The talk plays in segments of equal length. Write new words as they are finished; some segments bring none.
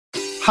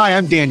Hi,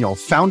 I'm Daniel,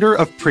 founder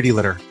of Pretty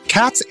Litter.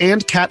 Cats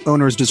and cat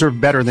owners deserve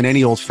better than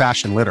any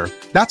old-fashioned litter.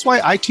 That's why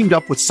I teamed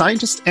up with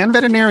scientists and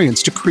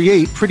veterinarians to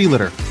create Pretty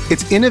Litter.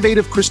 Its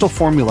innovative crystal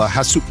formula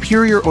has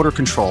superior odor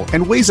control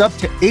and weighs up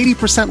to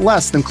 80%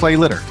 less than clay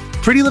litter.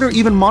 Pretty Litter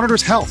even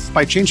monitors health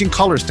by changing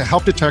colors to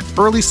help detect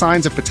early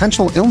signs of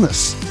potential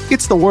illness.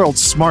 It's the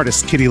world's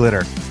smartest kitty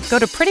litter. Go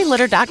to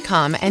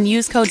prettylitter.com and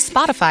use code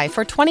SPOTIFY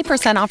for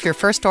 20% off your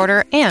first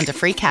order and a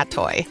free cat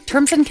toy.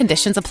 Terms and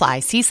conditions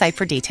apply. See site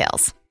for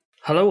details.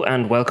 Hello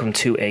and welcome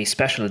to a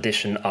special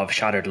edition of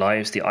Shattered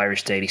Lives, the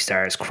Irish Daily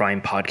Star's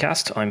crime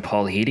podcast. I'm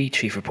Paul Healy,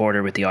 chief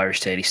reporter with the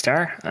Irish Daily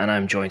Star, and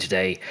I'm joined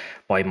today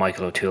by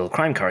Michael O'Toole,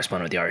 crime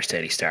correspondent with the Irish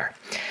Daily Star.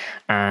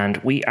 And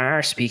we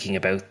are speaking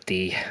about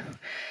a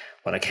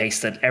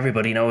case that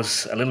everybody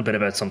knows a little bit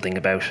about something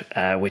about,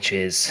 which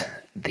is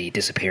the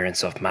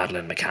disappearance of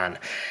Madeleine McCann.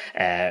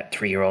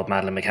 3-year-old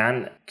Madeleine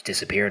McCann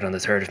disappeared on the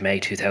 3rd of May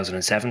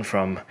 2007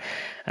 from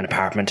an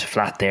apartment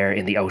flat there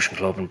in the Ocean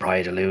Club in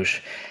Praia da Luz.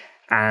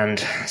 And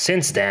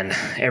since then,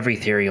 every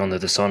theory under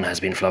the sun has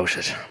been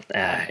floated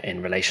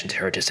in relation to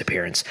her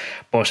disappearance.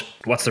 But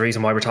what's the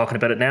reason why we're talking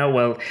about it now?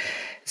 Well, it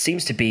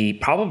seems to be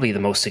probably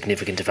the most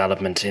significant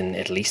development in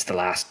at least the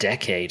last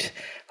decade,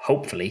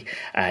 hopefully,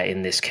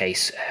 in this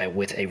case,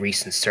 with a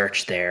recent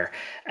search there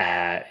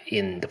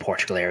in the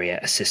Portugal area,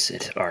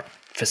 assisted or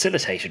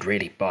facilitated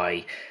really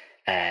by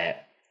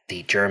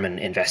the German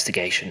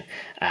investigation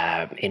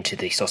into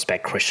the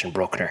suspect Christian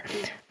Bruckner.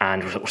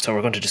 And so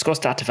we're going to discuss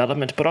that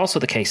development, but also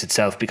the case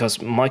itself,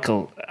 because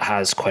Michael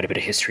has quite a bit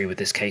of history with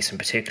this case in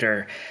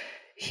particular.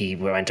 He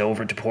went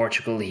over to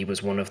Portugal. He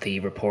was one of the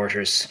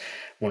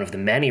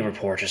many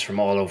reporters from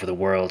all over the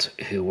world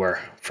who were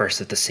first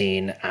at the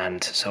scene.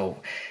 And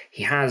so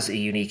he has a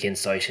unique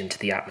insight into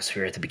the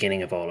atmosphere at the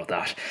beginning of all of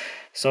that.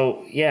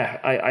 So, yeah,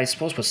 I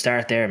suppose we'll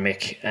start there,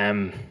 Mick.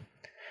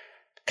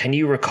 Can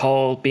you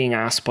recall being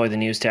asked by the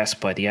news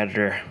desk, by the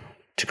editor,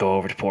 to go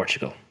over to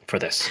Portugal for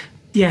this?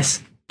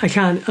 Yes, I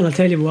can, and I'll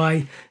tell you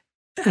why.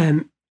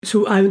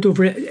 So I went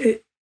over. This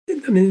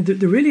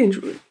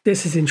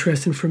is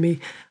interesting for me.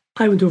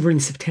 I went over in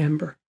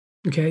September.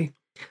 Okay,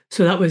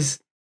 so that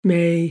was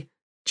May,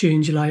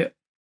 June, July,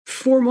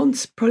 4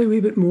 months, probably a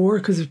wee bit more,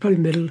 because it was probably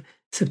middle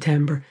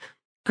September,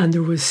 and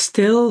there was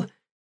still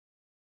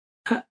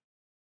a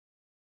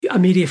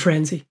media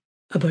frenzy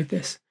about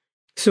this.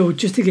 So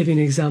just to give you an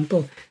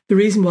example, the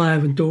reason why I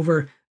went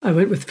over, I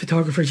went with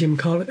photographer Jim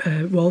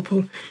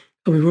Walpole,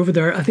 and we were over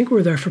there. I think we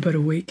were there for about a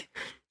week.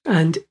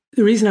 And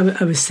the reason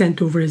I was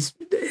sent over is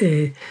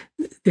the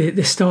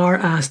Star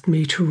asked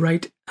me to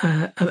write,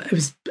 it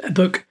was a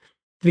book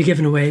to be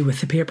given away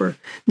with the paper.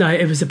 Now,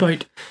 it was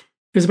about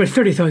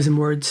 30,000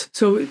 words.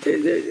 So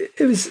it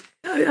was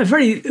a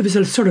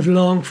sort of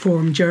long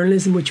form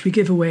journalism, which we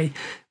give away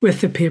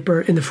with the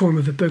paper in the form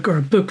of a book or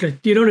a booklet.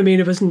 You know what I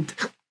mean? It wasn't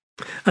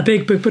a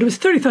big book, but it was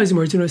 30,000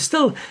 words, and it was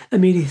still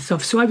immediate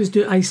stuff. So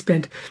I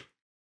spent,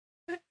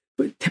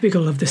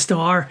 typical of the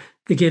Star,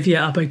 they give you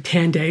about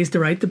 10 days to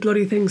write the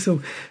bloody thing.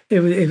 So it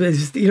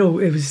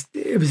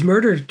was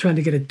murder trying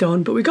to get it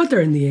done, but we got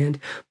there in the end.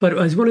 But it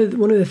was one of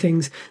the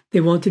things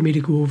they wanted me to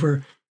go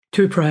over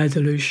to Praia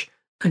da Luz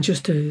and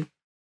just to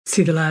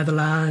see the lie of the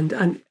land.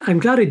 And I'm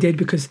glad I did,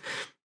 because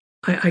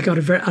I got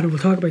and we'll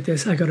talk about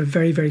this, I got a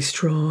very, very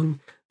strong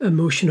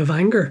emotion of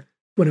anger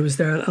when I was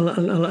there.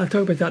 I'll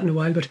talk about that in a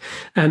while, but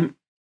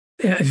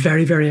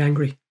very, very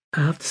angry,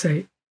 I have to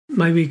say.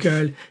 My wee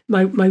girl,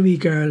 my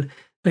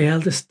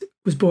eldest,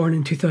 was born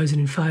in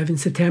 2005, in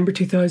September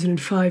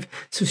 2005.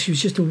 So she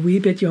was just a wee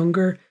bit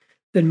younger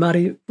than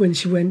Maddie when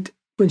she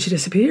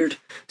disappeared.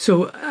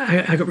 So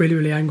I got really,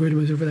 really angry when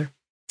I was over there.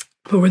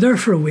 But we're there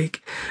for a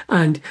week.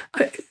 And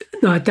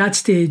now at that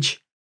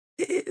stage,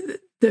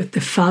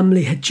 the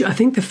family I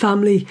think the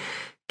family,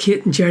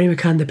 Kate and Jerry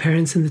McCann, the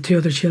parents, and the 2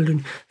 other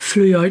children,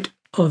 flew out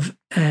of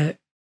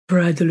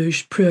Praia da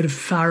Luz, out of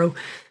Faro,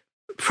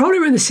 probably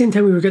around the same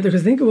time we were getting there,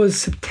 because I think it was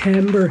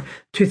September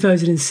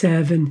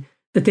 2007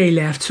 that they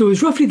left. So it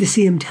was roughly the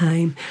same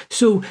time.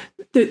 So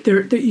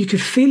you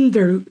could feel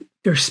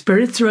their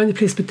spirits around the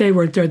place, but they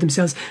weren't there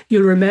themselves.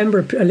 You'll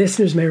remember,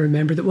 listeners may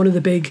remember, that one of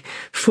the big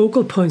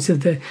focal points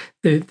of the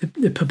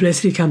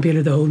publicity campaign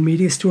of the whole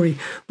media story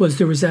was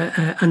there was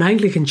an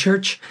Anglican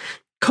church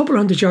couple of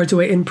hundred yards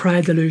away in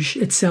Praia da Luz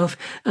itself,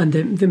 and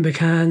the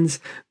McCanns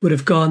would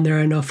have gone there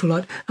an awful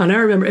lot. And I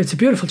remember, it's a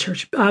beautiful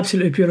church,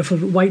 absolutely beautiful,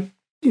 white,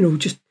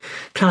 just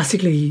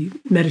classically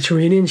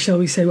Mediterranean, shall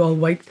we say, all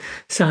white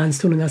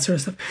sandstone and that sort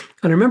of stuff.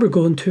 And I remember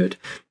going to it,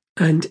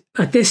 and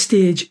at this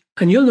stage,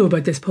 and you'll know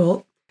about this,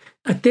 Paul,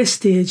 at this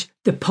stage,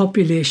 the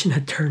population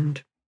had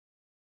turned.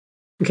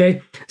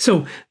 Okay,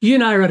 so you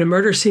and I are at a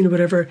murder scene or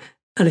whatever,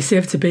 and I say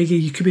if it's a biggie,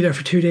 you could be there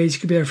for 2 days, you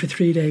could be there for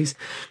 3 days.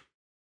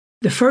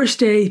 The first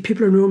day,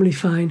 people are normally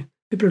fine.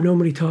 People are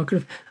normally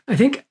talkative. I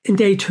think in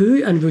day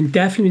 2, and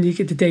definitely when you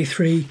get to day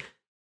 3,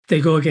 they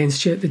go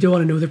against you. They don't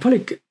want to know. They're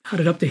probably had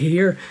it up to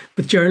here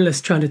with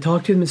journalists trying to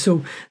talk to them. And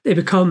so they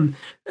become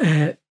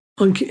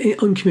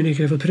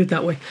uncommunicative, I'll put it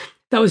that way.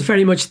 That was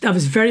very much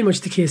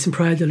the case in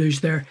Praia da Luz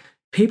there.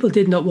 People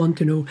did not want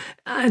to know,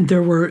 and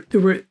there were.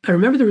 I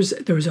remember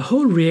there was a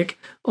whole rake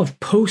of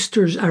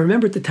posters. I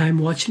remember at the time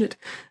watching it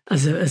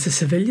as a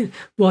civilian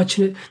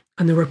watching it,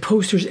 and there were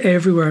posters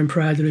everywhere in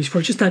Praia de Luz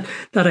for just that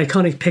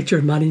iconic picture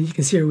of Madeleine. You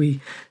can see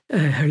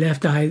her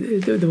left eye,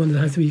 the one that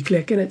has the wee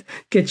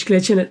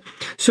glitch in it.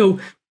 So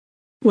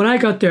when I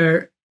got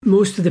there,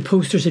 most of the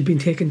posters had been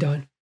taken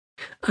down,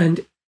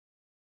 and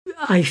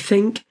I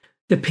think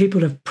the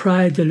people of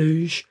Praia de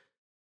Luz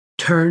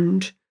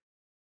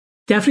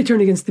definitely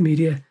turned against the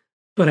media,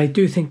 but I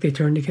do think they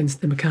turned against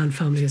the McCann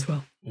family as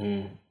well.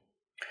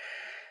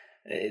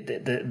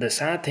 The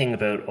sad thing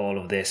about all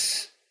of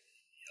this,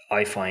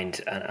 I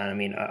find, and I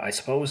mean, I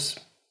suppose,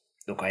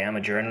 look, I am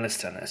a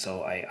journalist, and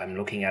so I'm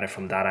looking at it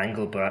from that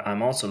angle, but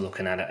I'm also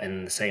looking at it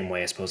in the same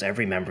way I suppose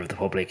every member of the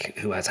public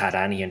who has had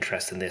any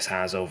interest in this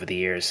has over the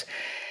years.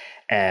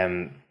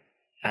 And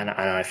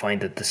I find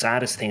that the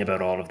saddest thing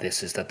about all of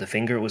this is that the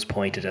finger was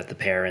pointed at the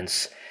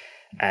parents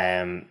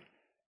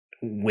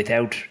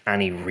without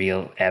any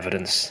real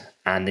evidence,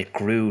 and it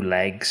grew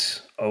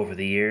legs over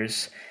the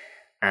years.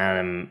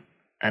 And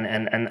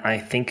I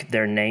think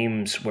their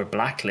names were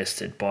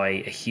blacklisted by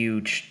a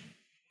huge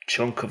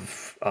chunk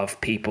of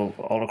people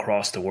all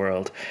across the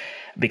world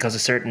because a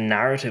certain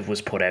narrative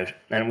was put out.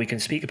 And we can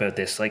speak about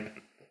this,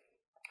 like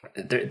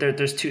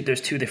there's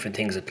two different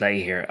things at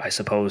play here, I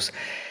suppose.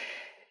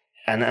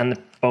 And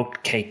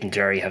both Kate and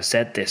Jerry have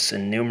said this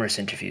in numerous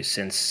interviews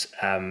since,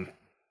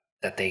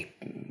 that they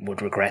would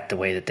regret the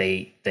way that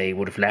they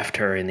would have left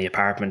her in the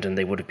apartment, and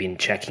they would have been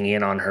checking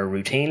in on her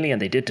routinely,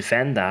 and they did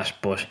defend that,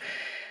 but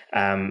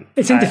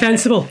it's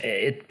indefensible.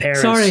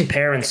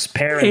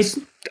 Parents.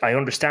 I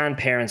understand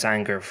parents'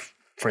 anger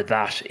for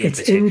that. It's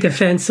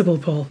indefensible,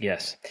 Paul.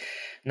 Yes.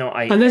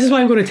 And this is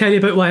why I'm going to tell you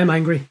about why I'm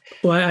angry.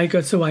 Why I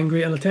got so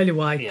angry, and I'll tell you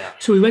why. Yeah.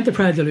 So we went to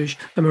Praia de Luz,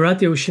 and we were at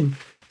the Ocean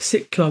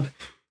Club,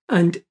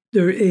 and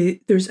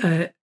there's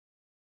a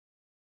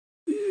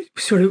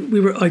sort of, we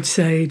were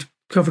outside,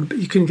 covered, but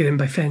you couldn't get in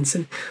by fence,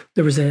 and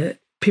there was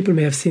people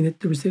may have seen it,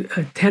 there was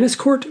a tennis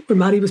court where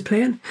Maddie was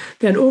playing.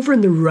 Then over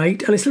in the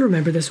right, and I still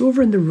remember this,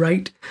 over in the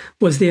right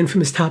was the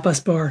infamous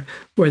tapas bar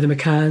where the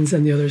McCanns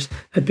and the others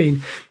had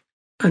been.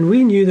 And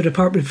we knew that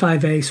apartment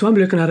 5A, so I'm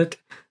looking at it.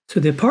 So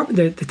the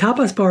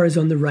tapas bar is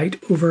on the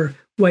right,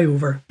 way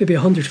over, maybe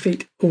 100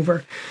 feet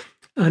over.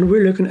 And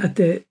we're looking at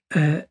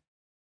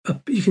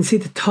you can see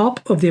the top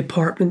of the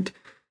apartment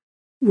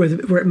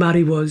where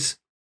Maddie was.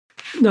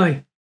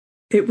 Now,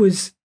 it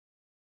was,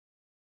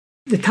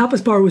 the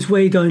tapas bar was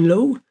way down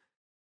low.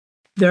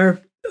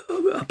 Their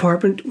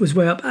apartment was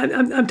way up.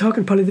 I'm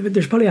talking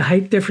there's probably a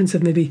height difference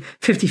of maybe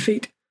 50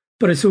 feet,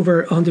 but it's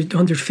over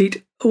 100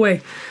 feet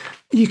away.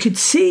 You could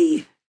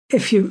see,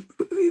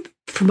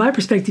 from my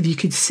perspective, you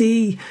could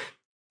see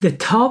the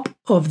top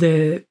of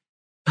the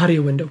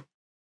patio window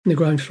in the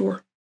ground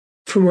floor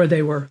from where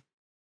they were.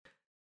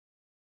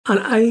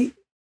 And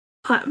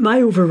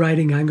my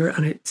overriding anger,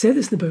 and I say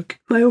this in the book,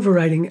 my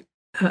overriding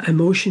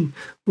emotion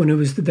when I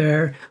was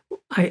there,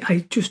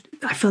 I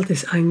felt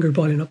this anger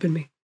boiling up in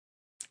me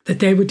that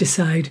they would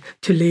decide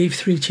to leave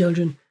 3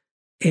 children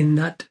in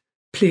that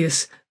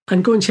place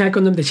and go and check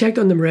on them. They checked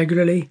on them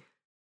regularly.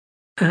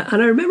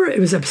 And I remember it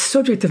was a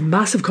subject of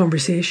massive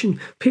conversation.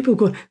 People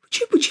going,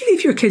 would you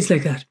leave your kids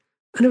like that?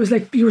 And it was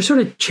like, you were sort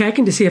of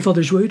checking to see if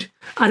others would.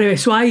 Anyway,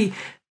 so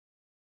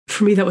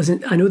for me, that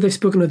wasn't, I know they've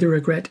spoken of their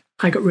regret.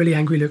 I got really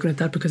angry looking at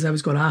that because I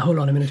was going, hold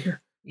on a minute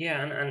here.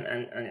 Yeah,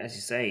 and as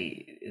you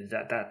say,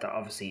 that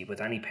obviously with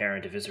any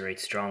parent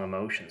eviscerates strong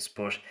emotions,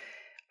 but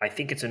I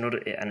think it's another,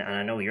 and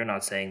I know you're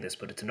not saying this,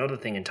 but it's another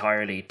thing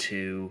entirely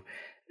to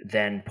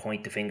then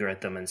point the finger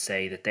at them and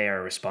say that they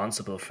are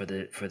responsible for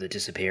the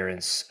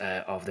disappearance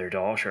of their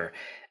daughter.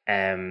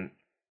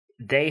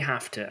 They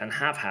have to and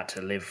have had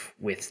to live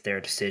with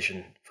their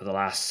decision for the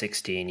last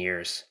 16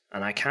 years,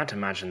 and I can't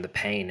imagine the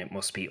pain. It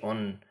must be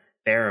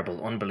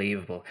unbearable,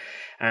 unbelievable.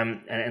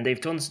 And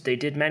they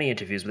did many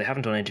interviews, but they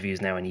haven't done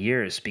interviews now in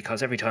years,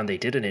 because every time they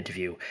did an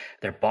interview,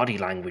 their body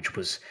language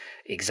was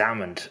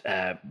examined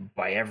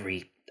by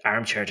every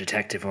armchair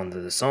detective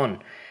under the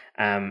sun.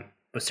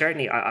 But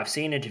certainly I've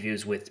seen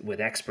interviews with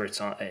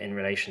experts in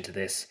relation to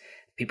this,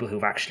 people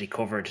who've actually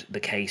covered the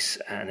case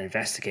and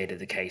investigated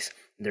the case.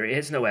 There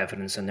is no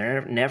evidence, and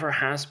there never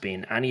has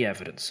been any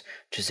evidence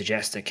to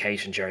suggest that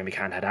Kate and Jerry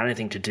McCann had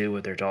anything to do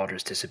with their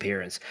daughter's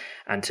disappearance.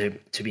 And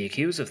to be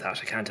accused of that,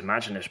 I can't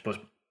imagine it. But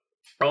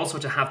also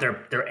to have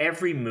their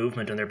every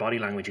movement and their body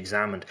language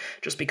examined,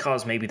 just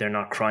because maybe they're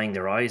not crying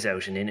their eyes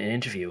out in an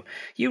interview.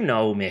 You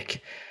know,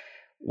 Mick,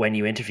 when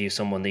you interview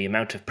someone, the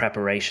amount of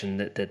preparation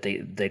that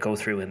they go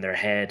through in their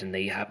head, and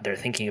they're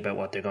thinking about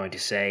what they're going to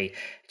say.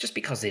 Just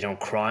because they don't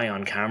cry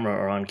on camera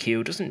or on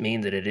cue doesn't mean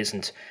that it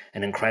isn't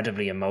an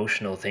incredibly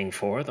emotional thing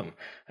for them.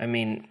 I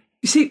mean,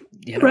 you see,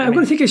 right, I'm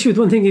going to take issue with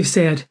one thing you've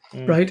said,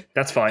 right?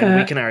 That's fine.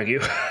 We can argue.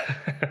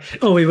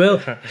 Oh, we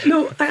will.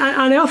 No,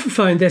 I often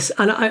find this,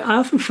 and I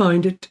often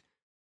find it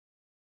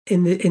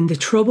in the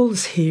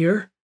troubles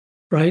here,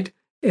 right?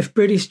 If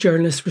British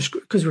journalists,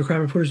 because we're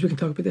crime reporters, we can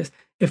talk about this.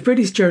 If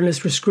British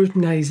journalists were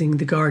scrutinising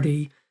the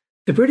Gardaí,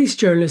 the British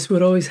journalists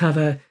would always have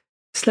a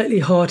slightly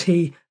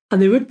haughty,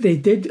 and they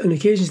did on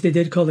occasions they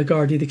did call the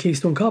Gardaí the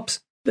Keystone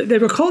Cops. They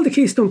were called the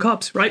Keystone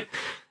Cops, right?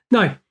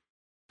 Now,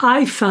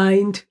 I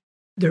find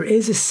there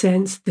is a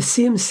sense, the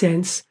same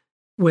sense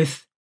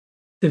with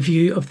the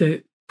view of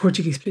the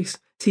Portuguese police.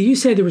 See, you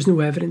say there was no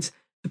evidence.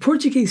 The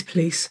Portuguese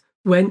police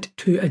went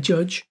to a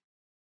judge,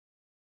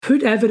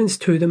 put evidence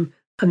to them,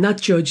 and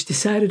that judge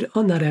decided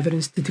on that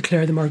evidence to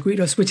declare them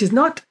arguidos, which is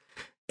not,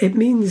 it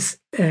means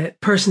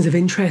persons of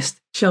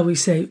interest, shall we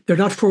say. They're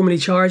not formally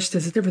charged,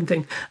 it's a different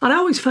thing. And I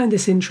always find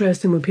this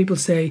interesting when people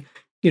say,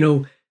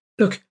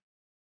 look,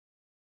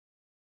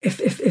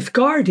 if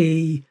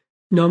Gardaí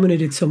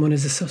nominated someone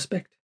as a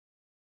suspect,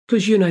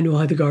 because you and I know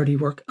how the Gardaí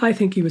work, I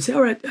think you would say,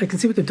 all right, I can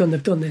see what they've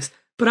done this.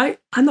 But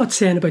I'm not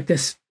saying about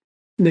this,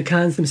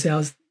 McCanns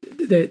themselves,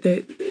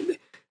 the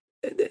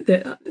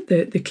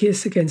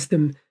case against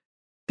them,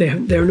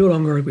 they're no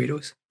longer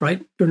arguidos,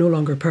 right? They're no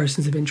longer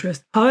persons of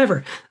interest.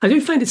 However, I do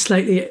find it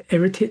slightly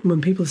irritating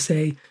when people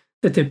say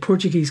that the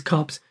Portuguese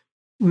cops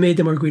made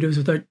them arguidos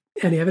without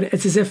any evidence.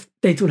 It's as if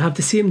they don't have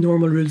the same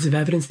normal rules of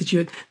evidence that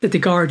the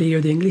Gardaí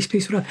or the English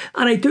police would have.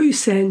 And I do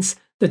sense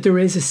that there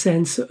is a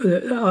sense,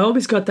 I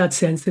always got that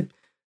sense that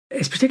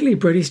it's particularly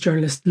British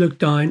journalists look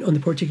down on the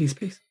Portuguese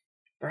police.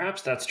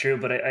 Perhaps that's true,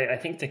 but I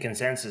think the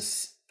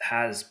consensus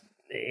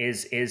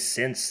is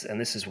since, and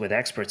this is with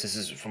experts, this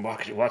is from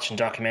watching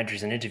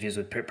documentaries and interviews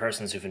with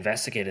persons who've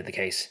investigated the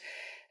case,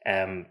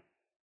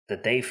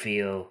 that they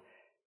feel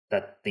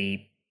that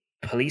the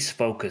police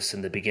focus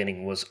in the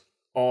beginning was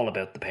all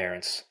about the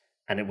parents,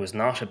 and it was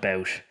not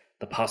about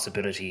the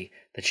possibility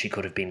that she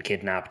could have been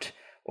kidnapped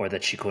or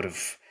that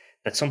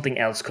that something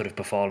else could have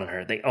befallen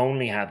her. They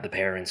only had the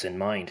parents in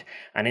mind.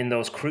 And in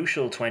those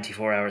crucial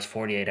 24 hours,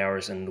 48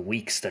 hours and the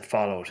weeks that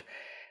followed,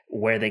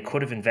 where they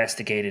could have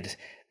investigated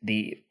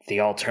the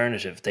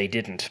alternative, they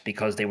didn't,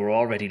 because they were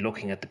already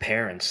looking at the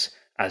parents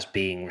as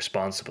being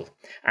responsible.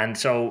 And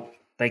so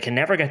they can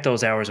never get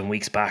those hours and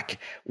weeks back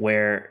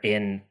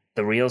wherein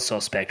the real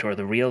suspect or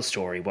the real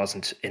story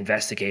wasn't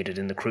investigated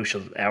in the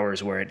crucial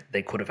hours where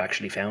they could have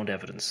actually found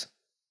evidence.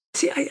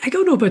 See, I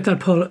don't know about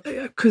that, Paul,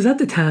 because at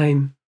the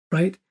time,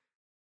 right,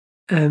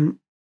 and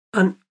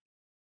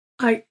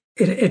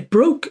it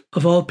broke,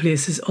 of all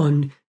places,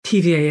 on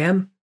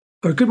TVAM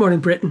or Good Morning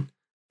Britain,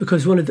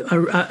 because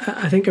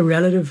I think a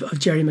relative of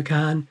Jerry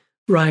McCann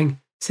rang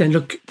saying,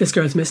 look, this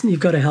girl's missing, you've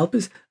got to help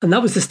us. And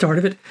that was the start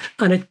of it.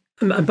 And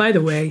by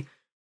the way,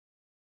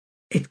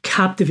 it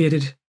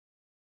captivated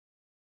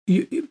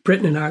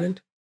Britain and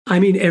Ireland. I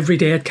mean, every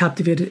day it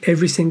captivated,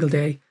 every single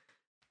day.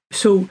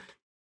 So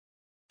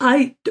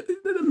I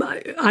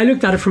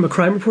looked at it from a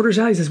crime reporter's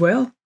eyes as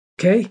well.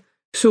 Okay.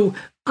 So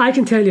I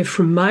can tell you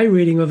from my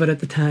reading of it at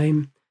the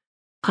time,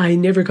 I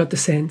never got the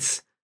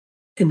sense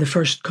in the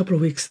first couple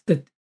of weeks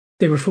that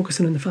they were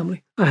focusing on the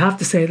family. I have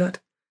to say that.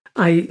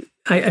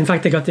 In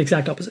fact, I got the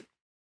exact opposite.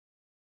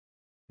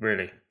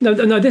 Really?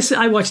 No, this,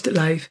 I watched it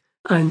live,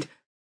 and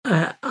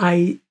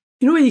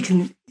you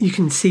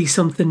can see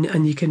something,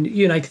 and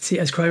you and I could see,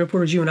 as crime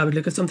reporters, you and I would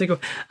look at something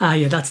and go,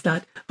 yeah, that's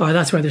that, or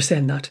that's why they're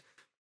saying that.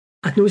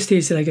 At no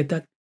stage did I get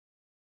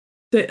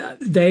that.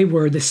 They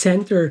were the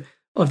centre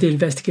of the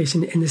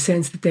investigation, in the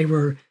sense that they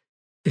were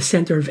the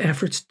centre of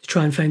efforts to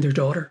try and find their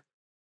daughter.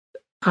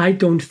 I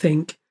don't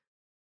think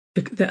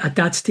that at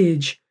that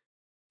stage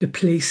the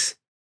police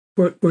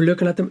were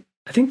looking at them.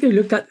 I think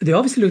they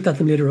obviously looked at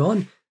them later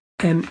on.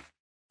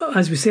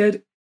 As we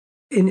said,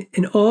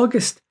 in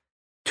August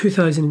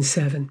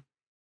 2007,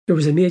 there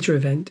was a major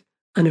event,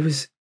 and it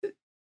was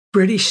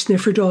British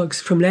sniffer dogs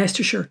from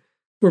Leicestershire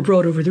were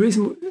brought over. The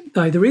reason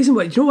why, do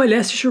you know why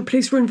Leicestershire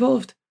police were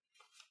involved?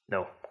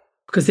 No.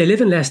 Because they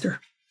live in Leicester.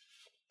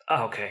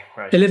 Oh, okay,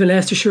 right. They live in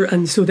Leicestershire,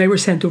 and so they were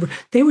sent over.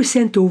 They were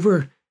sent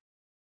over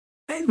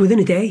within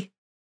a day.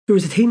 There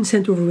was a team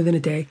sent over within a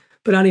day.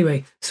 But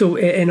anyway, so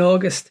in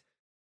August,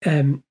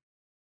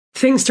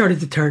 things started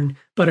to turn.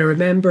 But I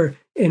remember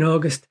in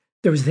August,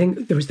 there was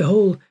the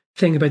whole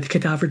thing about the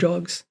cadaver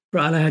dogs.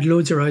 And I had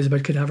loads of rows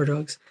about cadaver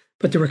dogs.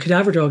 But there were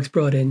cadaver dogs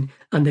brought in,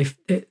 and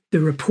the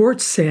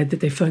reports said that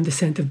they found the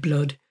scent of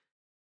blood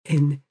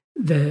in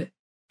the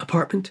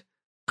apartment,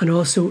 and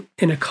also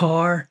in a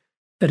car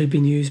that had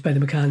been used by the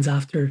McCanns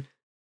after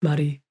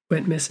Maddie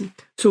went missing.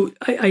 So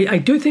I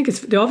do think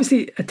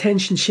obviously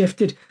attention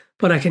shifted,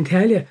 but I can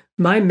tell you,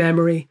 my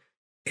memory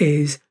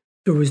is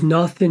there was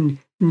nothing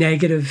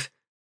negative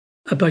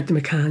about the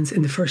McCanns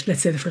in the first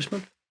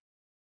month.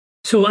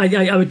 So I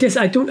don't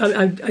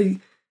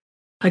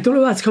know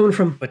where that's coming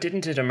from. But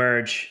didn't it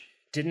emerge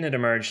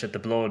that the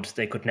blood,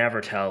 they could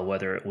never tell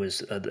whether it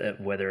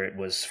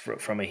was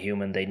from a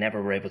human? They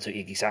never were able to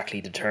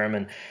exactly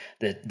determine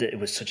that it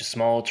was such a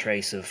small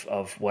trace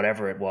of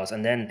whatever it was.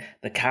 And then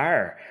the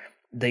car,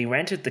 they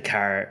rented the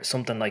car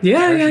something like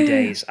 30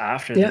 days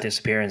after the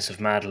disappearance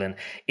of Madeleine,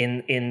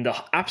 in the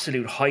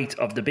absolute height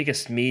of the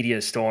biggest media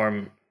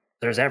storm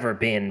there's ever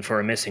been for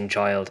a missing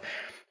child.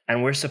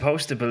 And we're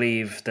supposed to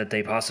believe that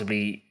they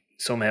possibly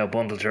somehow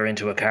bundled her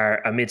into a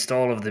car amidst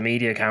all of the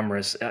media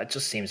cameras. It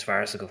just seems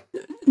farcical.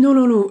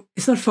 No.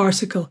 It's not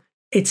farcical.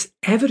 It's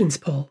evidence,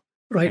 Paul,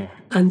 right?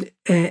 And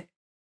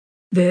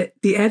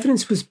the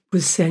evidence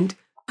was sent,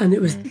 and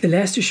it was the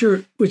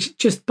Leicestershire, which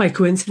just by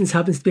coincidence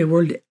happens to be a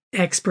world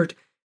expert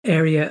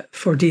area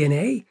for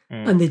DNA.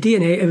 And the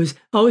DNA, it was,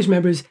 I always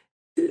remember, it was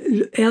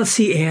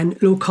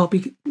LCN, low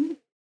copy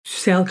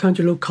cell count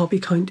or low copy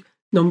count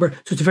number.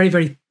 So it's very,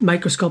 very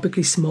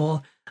microscopically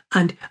small.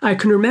 And I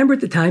can remember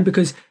at the time,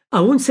 because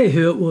I won't say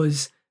who it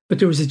was, but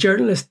there was a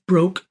journalist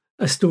broke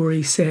a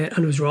story saying,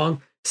 and it was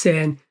wrong,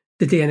 saying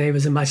the DNA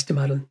was a match to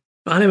Madeleine.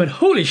 And I went,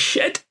 holy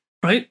shit,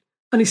 right?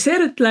 And he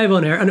said it live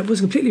on air, and it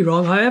was completely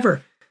wrong.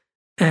 However,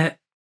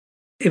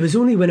 it was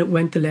only when it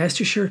went to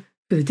Leicestershire,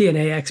 to the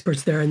DNA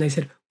experts there, and they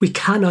said, we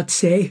cannot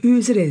say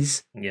whose it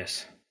is.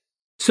 Yes.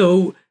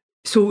 So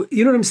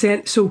you know what I'm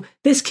saying? So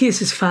this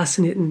case is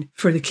fascinating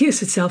for the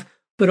case itself,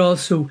 but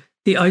also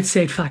the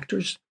outside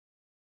factors.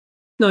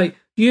 Now,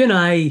 you and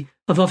I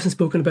have often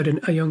spoken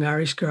about a young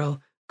Irish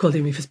girl called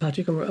Amy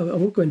Fitzpatrick, and I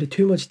won't go into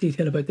too much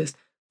detail about this,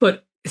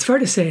 but it's fair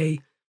to say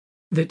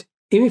that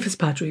Amy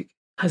Fitzpatrick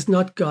has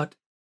not got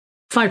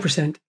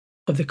 5%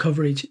 of the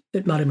coverage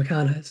that Madeleine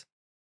McCann has.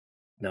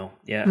 No,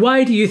 yeah.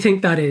 Why do you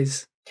think that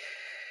is?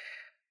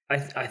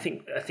 I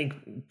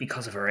think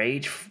because of her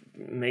age,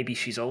 maybe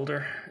she's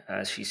older.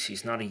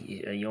 She's not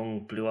a young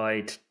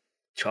blue-eyed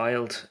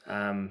child.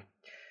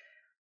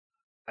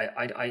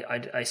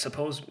 I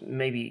suppose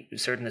maybe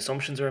certain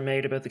assumptions are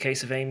made about the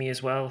case of Amy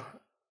as well.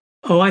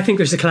 Oh, I think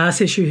there's a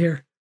class issue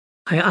here.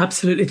 I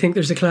absolutely think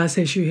there's a class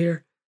issue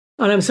here,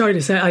 and I'm sorry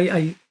to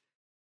say,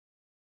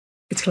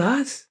 it's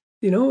class.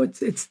 You know,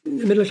 it's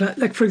middle class.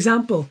 Like, for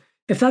example,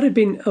 if that had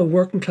been a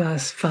working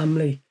class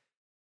family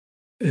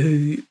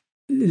who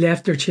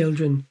left their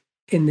children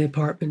in the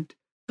apartment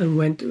and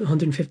went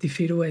 150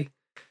 feet away,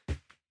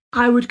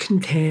 I would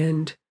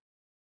contend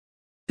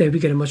they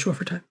would get a much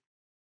rougher time.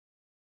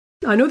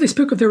 I know they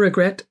spoke of their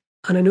regret,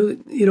 and I know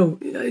that, you know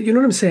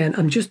what I'm saying.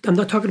 I'm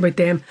not talking about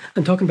them.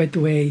 I'm talking about the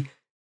way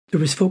there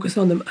was focus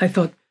on them. I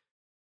thought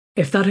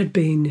if that had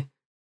been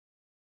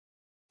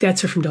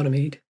Detzer from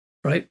Donamead,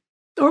 right,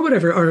 or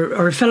whatever,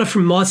 or a fella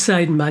from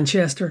Mosside in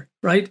Manchester,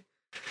 right,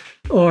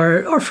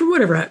 or from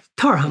whatever,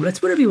 Tower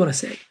Hamlets, whatever you want to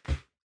say,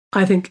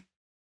 I think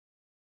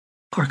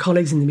our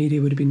colleagues in the media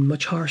would have been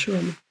much harsher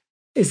on them.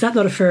 Is that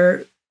not a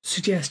fair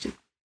suggestion?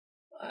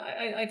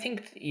 I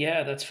think,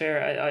 yeah, that's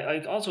fair.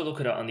 I also look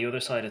at it on the other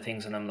side of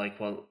things, and I'm like,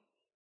 well,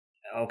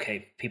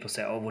 okay, people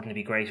say, oh, wouldn't it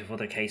be great if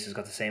other cases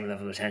got the same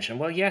level of attention?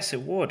 Well, yes,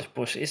 it would,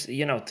 but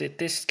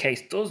this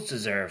case does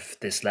deserve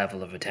this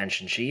level of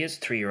attention. She is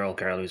a 3-year-old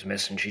girl who's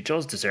missing. She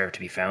does deserve to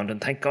be found,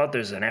 and thank God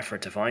there's an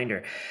effort to find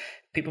her.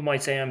 People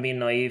might say I'm being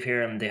naive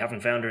here, and they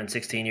haven't found her in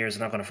 16 years,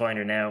 they're not going to find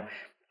her now.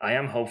 I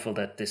am hopeful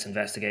that this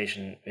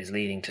investigation is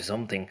leading to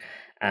something.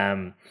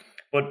 But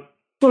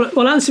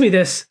answer me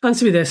this,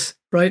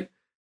 right?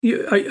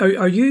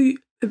 Are you?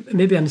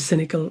 Maybe I'm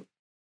cynical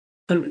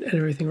and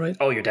everything, right?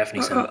 Oh, you're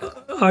definitely cynical.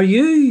 Are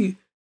you?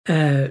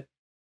 It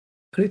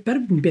better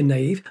be being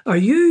naive. Are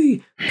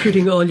you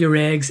putting all your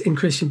eggs in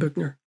Christian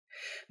Buchner?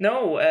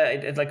 No,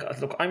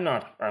 look, I'm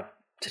not a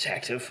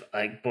detective,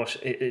 but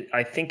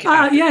I think.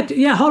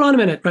 Yeah. Hold on a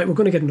minute, right? We're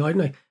going to get annoyed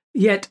now.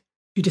 Yet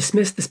you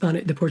dismissed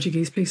the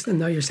Portuguese police, and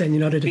now you're saying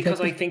you're not a detective. Because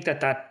I think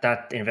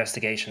that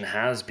investigation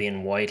has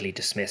been widely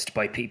dismissed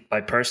by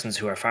persons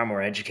who are far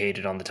more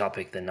educated on the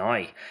topic than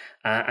I,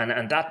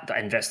 and that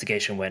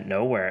investigation went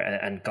nowhere.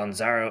 And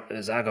Gonzalo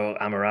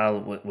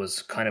Amaral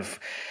was kind of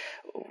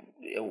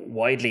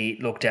widely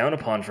looked down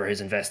upon for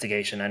his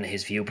investigation and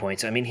his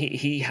viewpoints. I mean,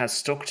 he has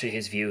stuck to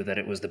his view that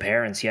it was the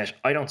parents, yet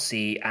I don't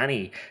see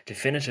any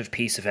definitive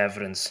piece of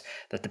evidence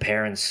that the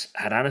parents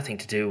had anything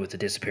to do with the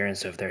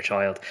disappearance of their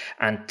child.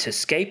 And to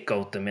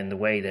scapegoat them in the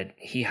way that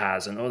he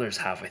has and others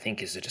have, I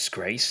think, is a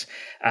disgrace.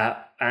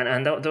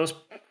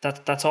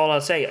 That's all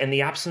I'll say. In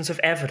the absence of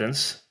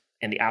evidence,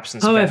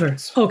 However,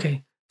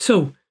 okay,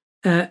 so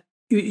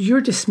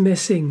you're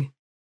dismissing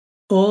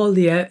all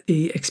the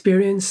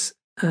experience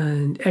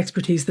and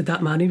expertise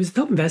that man, he was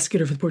the top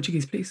investigator for the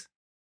Portuguese police.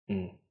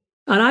 And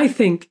I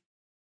think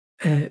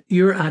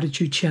your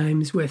attitude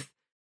chimes with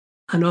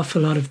an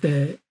awful lot of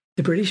the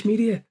British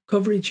media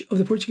coverage of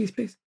the Portuguese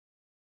police.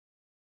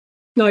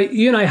 Now,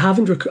 you and I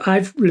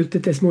I've looked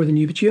at this more than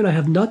you, but you and I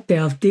have not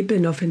delved deep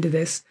enough into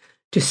this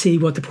to see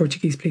what the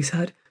Portuguese police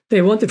had.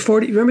 They wanted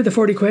 40, remember the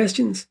 40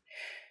 questions?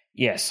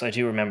 Yes, I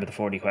do remember the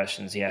 40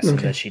 questions, yes, okay. And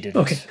that she didn't.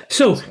 Okay,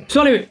 so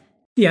anyway,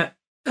 yeah.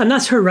 And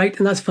that's her right,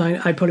 and that's fine.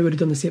 I probably would have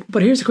done the same.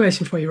 But here's a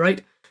question for you,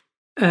 right?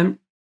 The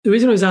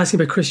reason I was asking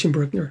about Christian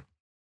Bruckner,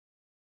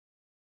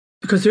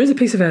 because there is a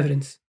piece of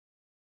evidence,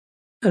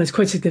 and it's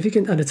quite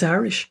significant, and it's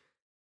Irish.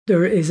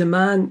 There is a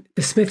man,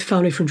 the Smith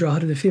family from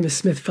Drogheda, the famous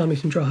Smith family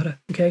from Drogheda,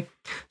 okay?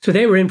 So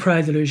they were in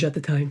Praia de Luz at the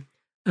time,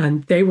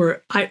 and they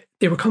were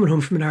coming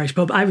home from an Irish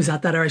pub. I was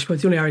at that Irish pub,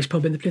 it's the only Irish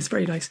pub in the place,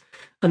 very nice.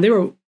 And they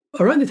were,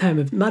 around the time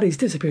of Maddie's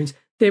disappearance,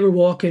 they were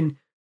walking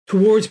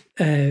towards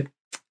the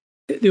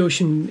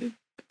Ocean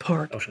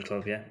Club,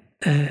 yeah.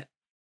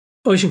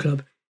 Ocean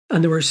Club.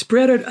 And they were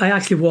spread out. I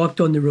actually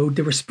walked on the road.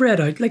 They were spread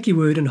out like you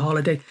would on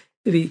holiday,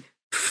 maybe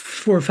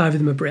 4 or 5 of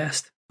them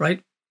abreast,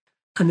 right?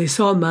 And they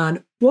saw a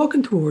man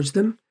walking towards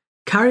them,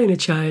 carrying a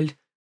child,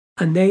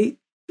 and they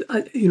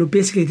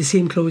basically the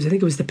same clothes. I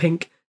think it was the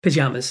pink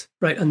pajamas,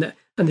 right? And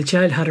the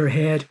child had her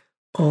head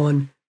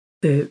on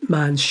the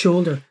man's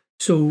shoulder,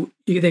 so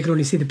they could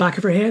only see the back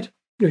of her head.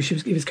 He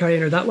was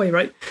carrying her that way,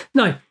 right?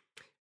 Now,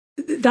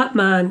 that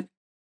man,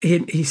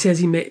 he says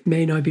he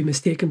may now be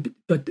mistaken,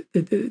 but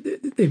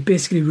they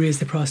basically raised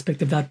the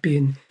prospect of that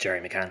being Jerry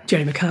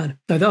McCann.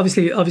 Now,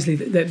 obviously,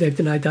 they've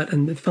denied that,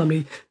 and the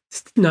family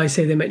now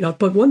say they might not.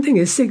 But one thing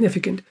is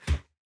significant.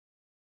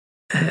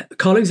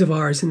 Colleagues of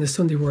ours in the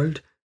Sunday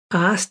World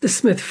asked the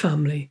Smith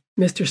family,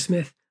 Mr.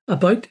 Smith,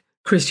 about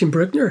Christian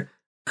Bruckner,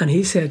 and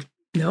he said,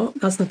 "No,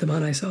 that's not the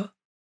man I saw."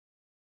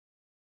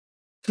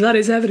 So that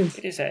is evidence.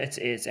 It is.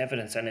 It's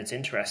evidence, and it's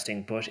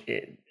interesting. But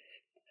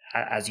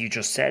as you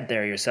just said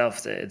there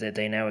yourself, that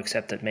they now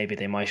accept that maybe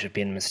they might have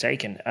been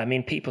mistaken. I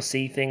mean, people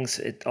see things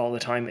all the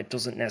time. It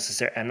doesn't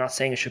necessarily. I'm not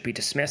saying it should be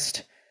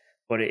dismissed,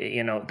 but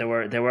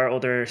there were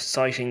other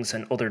sightings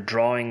and other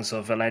drawings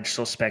of alleged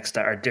suspects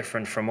that are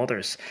different from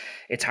others.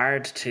 It's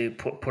hard to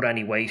put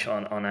any weight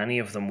on any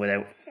of them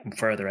without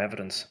further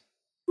evidence.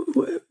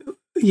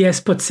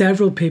 Yes, but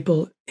several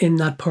people in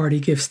that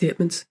party give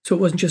statements. So it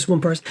wasn't just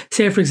one person.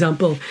 Say, for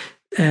example,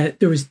 there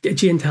was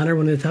Jane Tanner,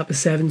 one of the top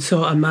 7,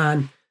 saw a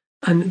man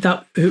and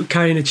who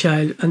carrying a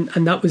child,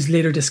 and that was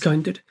later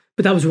discounted.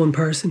 But that was one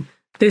person.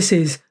 This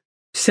is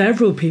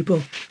several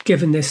people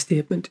giving this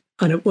statement,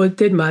 and it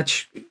did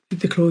match.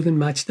 The clothing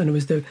matched, and it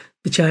was the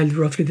child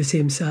roughly the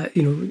same size.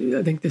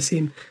 I think the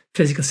same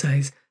physical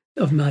size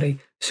of Maddie.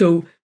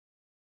 So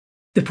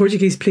the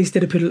Portuguese police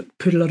did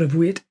put a lot of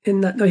weight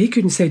in that. Now, he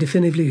couldn't say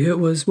definitively who it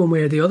was one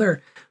way or the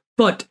other,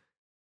 but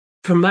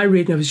from my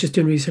reading, I was just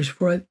doing research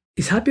for it,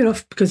 he's happy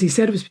enough because he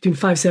said it was between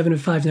 5'7" and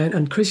 5'9",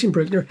 and Christian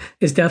Bruckner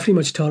is definitely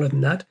much taller than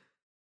that.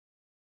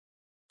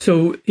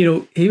 So,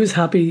 he was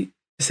happy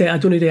to say, I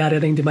don't need to add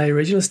anything to my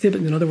original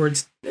statement. In other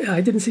words,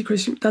 I didn't see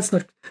Christian. That's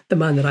not the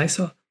man that I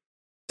saw.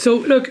 So,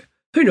 look,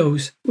 who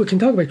knows? We can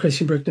talk about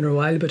Christian Bruckner a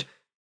while, but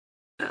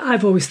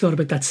I've always thought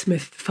about that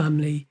Smith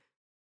family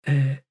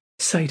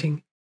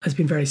sighting has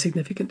been very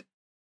significant.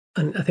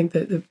 And I think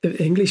that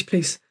the English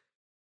police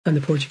and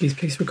the Portuguese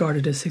police regard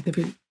it as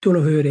significant. Don't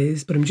know who it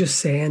is, but I'm just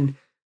saying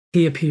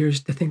he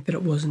appears to think that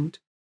it wasn't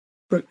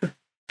Bruckner.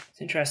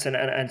 It's interesting,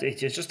 and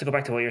it's just to go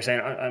back to what you're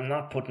saying, I'm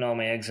not putting all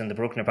my eggs in the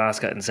Bruckner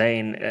basket and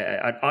saying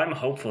I'm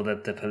hopeful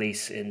that the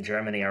police in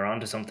Germany are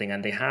onto something,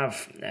 and they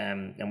have,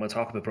 and we'll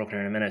talk about Bruckner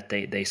in a minute.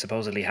 They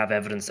supposedly have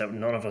evidence that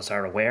none of us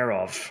are aware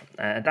of.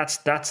 That's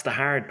the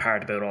hard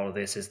part about all of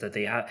this, is that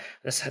they have.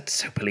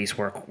 That's how police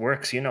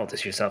works. You know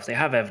this yourself. They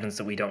have evidence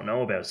that we don't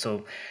know about.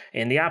 So,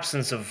 in the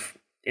absence of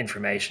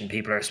information,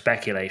 people are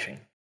speculating.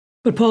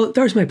 But Paul,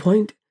 there's my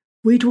point.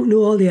 We don't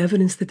know all the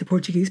evidence that the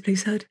Portuguese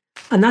police had.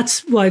 And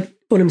that's what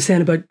I'm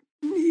saying about,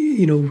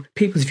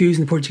 people's views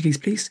in the Portuguese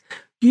police.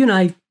 You and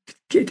I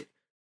get,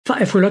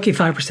 if we're lucky,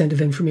 5%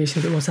 of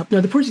information about what's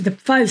happened. Now, the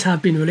files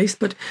have been released,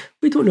 but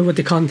we don't know what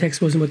the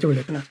context was and what they were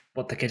looking at.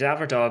 But the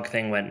cadaver dog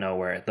thing went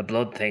nowhere. The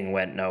blood thing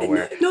went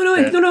nowhere.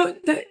 No.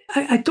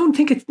 I don't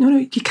think it... No,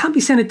 you can't be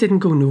saying it didn't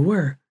go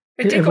nowhere.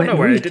 It did go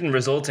nowhere. It didn't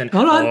result in,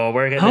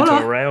 we're getting into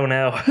a row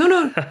now.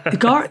 No.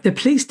 The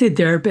police did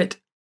their bit,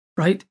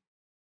 right?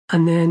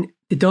 And then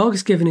the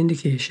dogs give an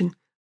indication,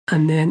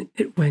 and then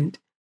it went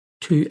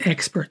to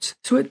experts.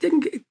 So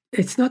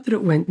it's not that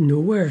it went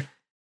nowhere.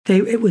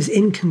 It was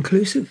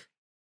inconclusive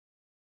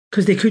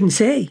because they couldn't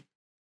say.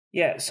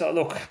 Yeah, so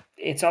look,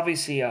 it's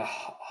obviously a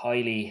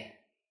highly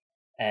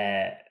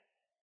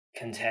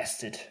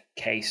contested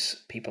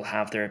case. People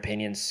have their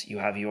opinions. You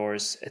have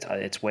yours.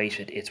 It's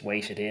weighted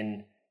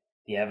in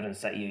the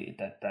evidence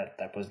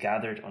that was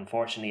gathered.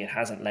 Unfortunately, it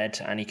hasn't led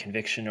to any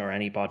conviction or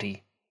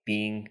anybody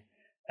being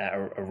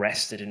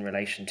arrested in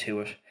relation to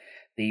it.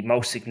 The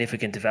most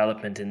significant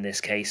development in this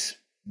case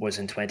was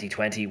in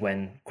 2020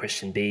 when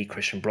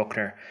Christian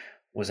Bruckner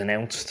was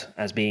announced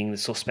as being the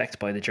suspect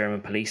by the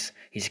German police.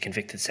 He's a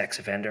convicted sex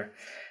offender,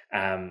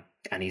 and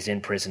he's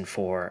in prison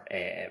for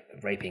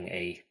raping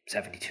a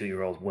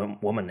 72-year-old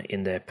woman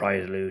in the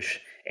Praia de Luz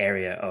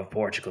area of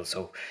Portugal.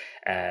 So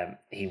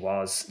he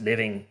was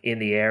living in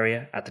the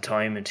area at the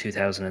time in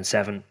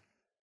 2007.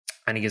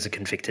 And he is a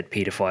convicted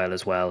paedophile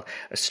as well,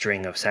 a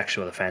string of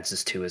sexual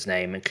offences to his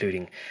name,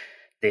 including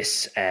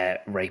this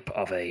rape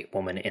of a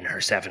woman in her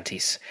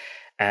 70s.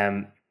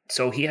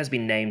 So he has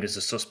been named as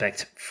a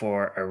suspect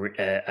for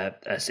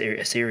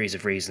a series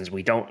of reasons.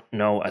 We don't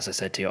know, as I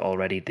said to you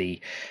already,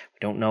 we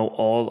don't know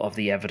all of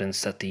the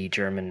evidence that the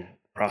German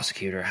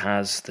prosecutor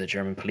has, the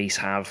German police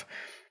have.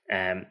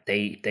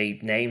 They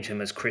named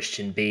him as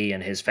Christian B,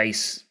 and his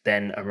face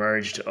then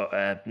emerged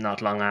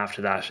not long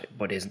after that,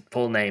 but his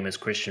full name is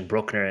Christian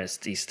Bruckner.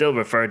 He's still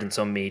referred in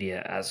some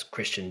media as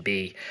Christian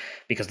B,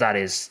 because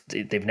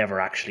they've never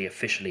actually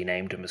officially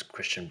named him as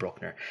Christian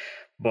Bruckner.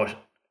 But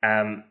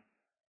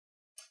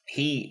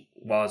he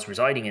was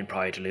residing in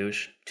Praia de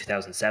Luz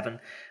 2007,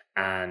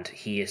 and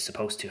he is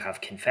supposed to have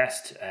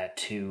confessed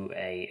to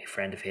a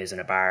friend of his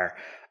in a bar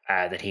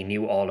that he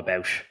knew all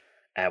about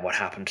what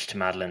happened to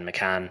Madeleine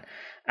McCann.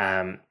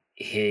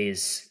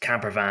 His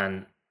camper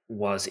van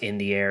was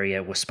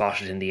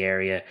spotted in the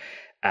area.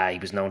 He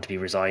was known to be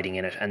residing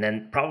in it. And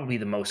then probably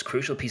the most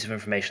crucial piece of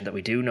information that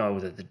we do know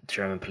that the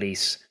German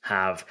police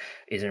have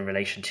is in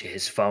relation to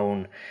his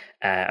phone,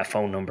 a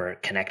phone number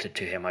connected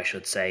to him, I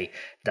should say,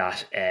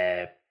 that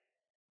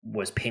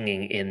was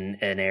pinging in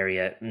an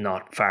area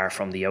not far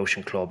from the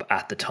Ocean Club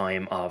at the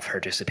time of her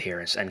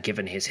disappearance. And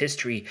given his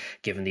history,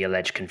 given the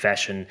alleged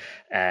confession,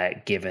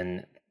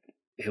 given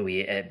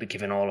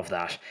all of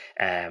that,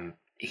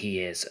 he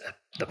is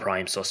the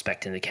prime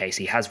suspect in the case.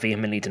 He has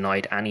vehemently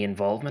denied any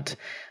involvement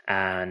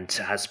and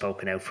has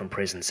spoken out from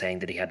prison saying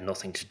that he had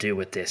nothing to do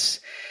with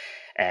this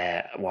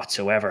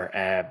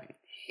whatsoever.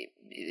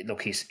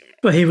 Look, he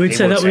would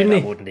say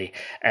that, wouldn't he?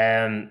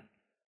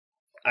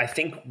 I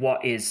think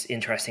what is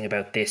interesting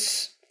about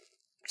this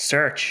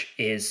search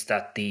is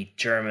that the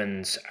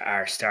Germans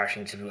are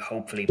starting to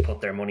hopefully put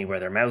their money where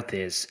their mouth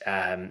is,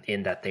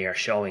 in that they are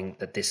showing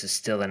that this is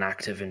still an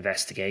active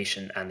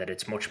investigation and that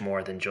it's much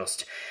more than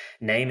just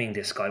naming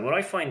this guy. What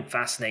I find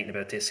fascinating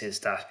about this is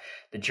that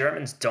the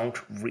Germans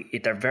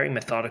they're very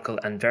methodical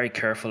and very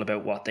careful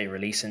about what they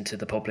release into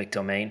the public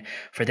domain.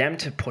 For them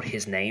to put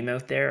his name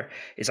out there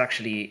is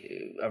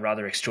actually a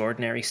rather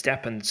extraordinary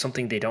step and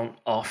something they don't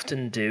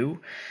often do.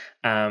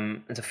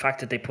 The fact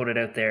that they put it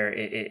out there,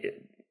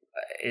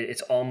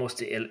 it's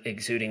almost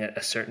exuding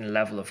a certain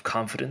level of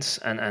confidence,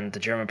 and the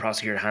German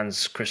prosecutor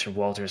Hans Christian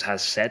Walters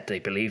has said they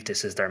believe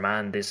this is their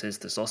man, this is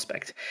the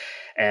suspect.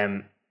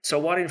 So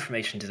what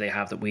information do they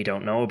have that we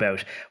don't know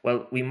about?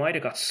 Well, we might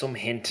have got some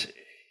hint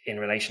in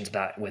relation to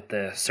that with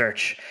the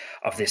search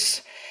of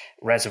this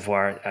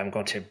reservoir. I'm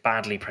going to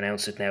badly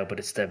pronounce it now, but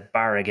it's the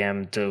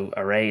Barragem do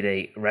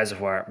Arede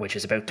reservoir, which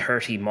is about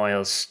 30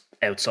 miles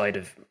outside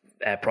of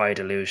Praia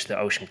de Luz, the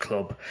Ocean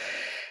Club.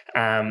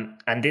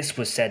 And this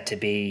was said to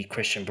be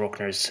Christian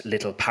Bruckner's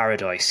little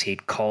paradise.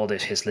 He'd called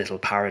it his little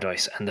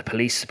paradise, and the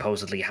police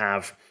supposedly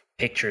have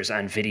pictures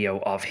and video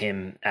of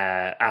him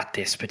at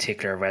this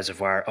particular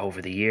reservoir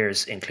over the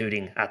years,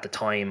 including at the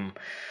time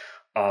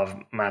of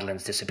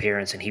Madeleine's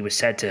disappearance, and he was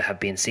said to have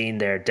been seen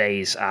there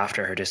days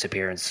after her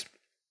disappearance.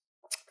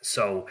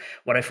 So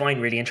what I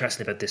find really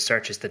interesting about this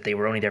search is that they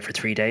were only there for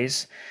 3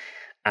 days,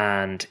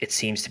 and it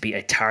seems to be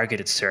a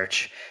targeted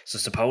search. So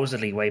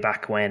supposedly way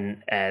back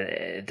when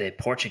the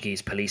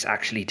Portuguese police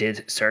actually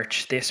did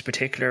search this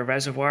particular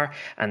reservoir,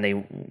 and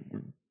they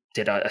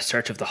did a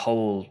search of the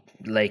whole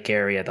lake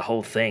area, the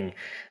whole thing,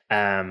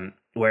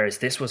 whereas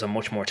this was a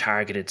much more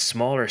targeted,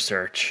 smaller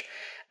search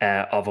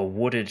of a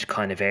wooded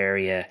kind of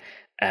area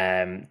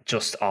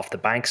just off the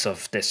banks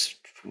of this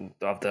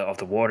of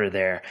the water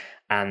there,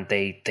 and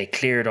they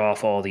cleared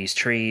off all these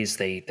trees.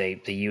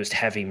 They used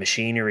heavy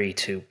machinery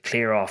to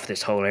clear off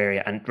this whole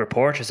area, and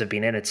reporters have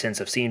been in it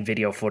since. I've seen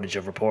video footage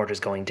of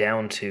reporters going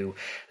down to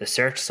the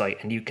search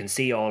site, and you can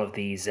see all of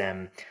these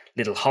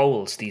little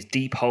holes, these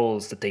deep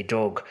holes that they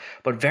dug,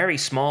 but very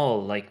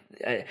small. Like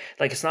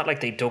it's not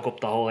like they dug up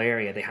the whole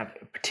area. They have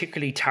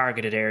particularly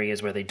targeted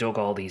areas where they dug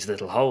all these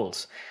little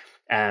holes.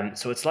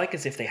 So it's like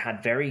as if they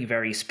had very,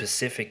 very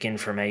specific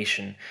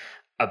information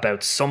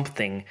about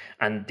something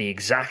and the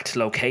exact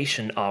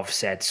location of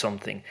said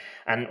something.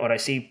 And what I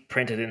see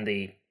printed in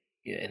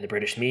the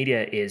British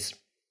media is,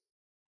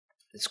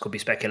 this could be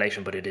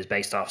speculation, but it is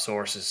based off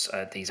sources.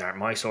 These aren't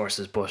my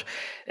sources, but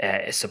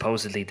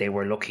supposedly they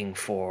were looking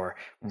for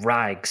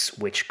rags,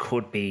 which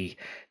could be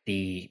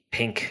the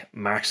pink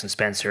Marks and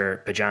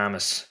Spencer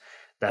pajamas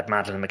that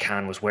Madeleine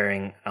McCann was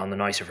wearing on the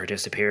night of her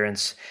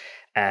disappearance.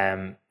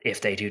 If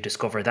they do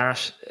discover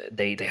that,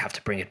 they have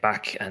to bring it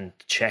back and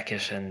check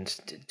it and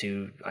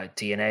do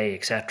DNA,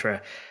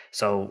 etc.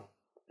 So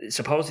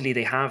supposedly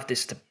they have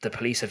this. The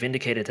police have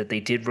indicated that they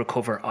did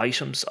recover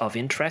items of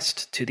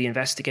interest to the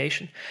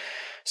investigation.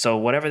 So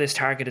whatever this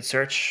targeted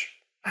search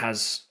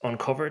has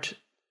uncovered,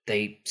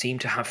 they seem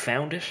to have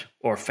found it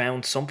or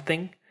found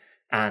something,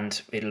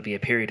 and it'll be a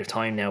period of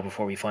time now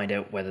before we find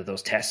out whether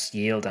those tests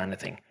yield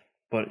anything.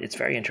 But it's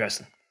very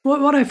interesting.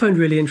 What I found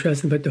really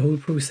interesting about the whole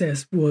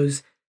process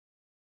was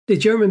the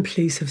German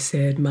police have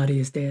said Maddie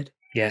is dead.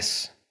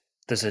 Yes,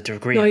 there's a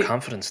degree of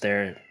confidence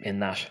there in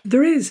that.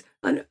 There is.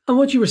 And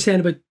what you were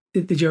saying about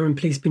the German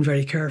police being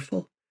very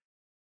careful.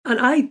 And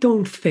I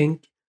don't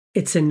think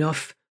it's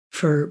enough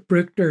for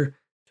Bruckner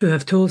to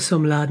have told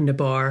some lad in the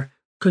bar,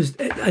 because,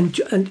 and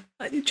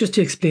just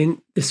to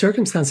explain, the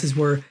circumstances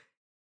were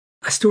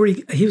a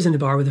story, he was in the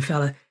bar with a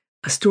fella,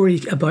 a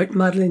story about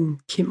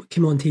Madeleine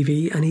came on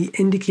TV, and he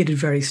indicated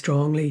very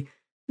strongly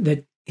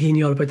that he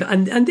knew all about that.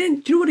 And then,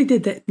 do you know what he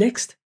did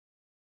next?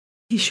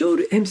 He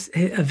showed him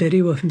a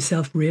video of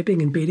himself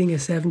raping and beating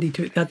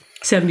that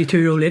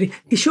 72-year-old lady.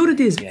 He showed it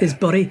to his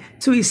buddy.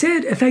 So he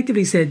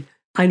effectively said,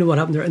 I know what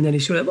happened there. And then he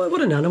showed it. Well,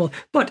 what an animal.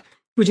 But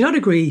would you not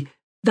agree,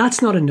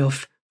 that's not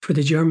enough for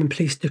the German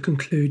police to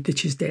conclude that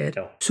she's dead?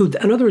 No. So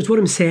in other words, what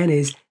I'm saying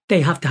is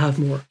they have to have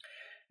more.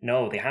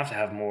 No, they have to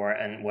have more,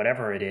 and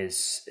whatever it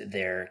is,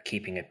 they're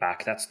keeping it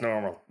back. That's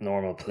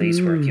normal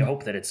police work. You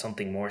hope that it's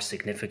something more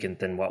significant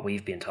than what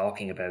we've been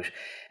talking about.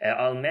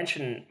 I'll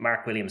mention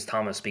Mark Williams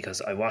Thomas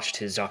because I watched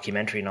his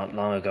documentary not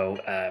long ago.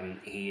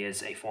 He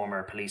is a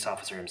former police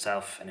officer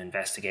himself, an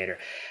investigator,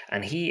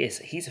 and he's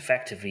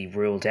effectively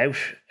ruled out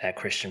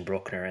Christian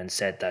Bruckner and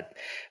said that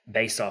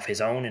based off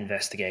his own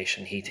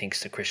investigation, he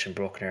thinks that Christian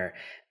Bruckner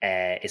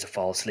is a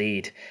false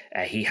lead.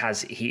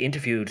 He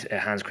interviewed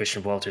Hans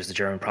Christian Walters, the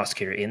German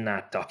prosecutor, in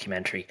that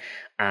documentary,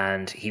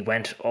 and he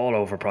went all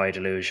over Praia de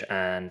Luge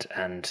and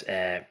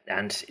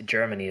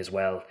Germany as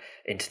well,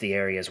 into the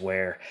areas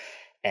where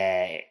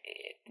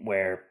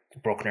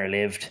Bruckner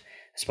lived,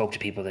 spoke to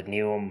people that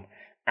knew him,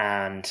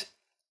 and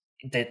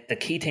the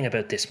key thing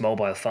about this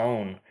mobile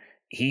phone,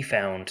 he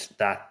found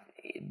that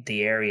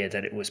the area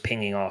that it was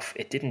pinging off,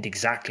 it didn't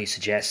exactly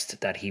suggest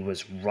that he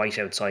was right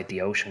outside the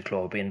Ocean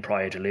Club in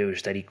Praia de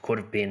Luge, that he could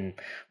have been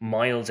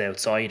miles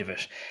outside of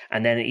it.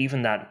 And then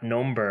even that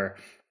number,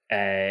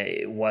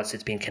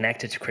 it's been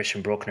connected to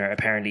Christian Bruckner.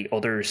 Apparently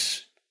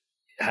others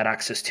had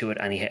access to it,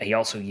 and he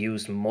also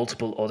used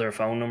multiple other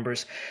phone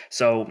numbers.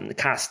 So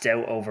cast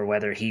doubt over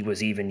whether he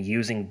was even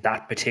using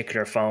that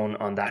particular phone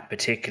on that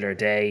particular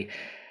day.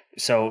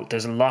 So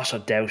there's a lot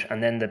of doubt.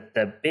 And then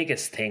the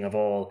biggest thing of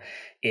all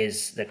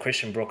is that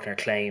Christian Bruckner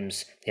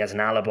claims he has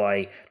an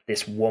alibi.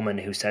 This woman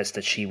who says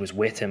that she was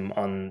with him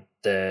on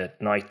the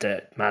night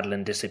that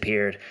Madeleine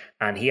disappeared,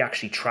 and he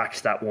actually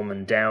tracked that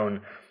woman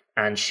down,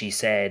 and she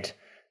said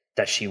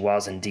that she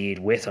was indeed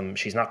with him.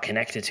 She's not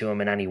connected to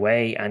him in any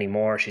way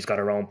anymore. She's got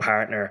her own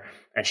partner,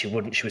 and she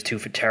was too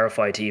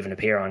terrified to even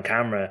appear on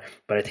camera.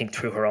 But I think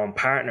through her own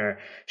partner,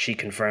 she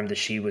confirmed that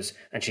she was,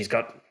 and she's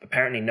got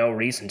apparently no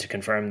reason to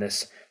confirm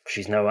this.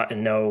 She's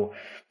in no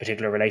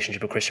particular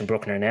relationship with Christian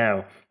Bruckner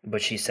now,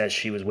 but she says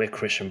she was with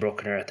Christian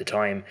Bruckner at the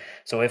time.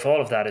 So if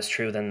all of that is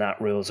true, then that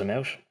rules him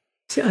out.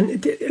 See,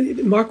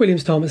 and Mark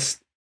Williams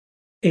Thomas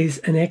is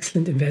an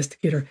excellent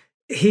investigator.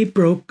 He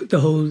broke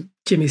the whole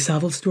Jimmy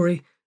Savile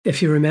story.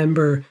 If you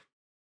remember,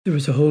 there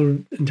was a whole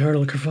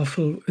internal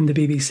kerfuffle in the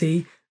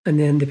BBC, and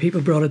then the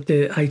people brought it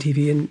to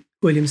ITV, and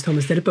Williams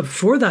Thomas did it. But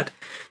before that,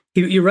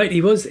 you're right.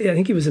 I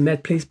think he was a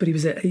Met Police, but he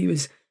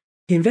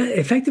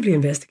effectively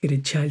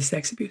investigated child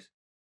sex abuse.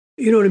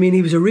 You know what I mean?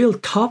 He was a real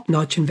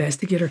top-notch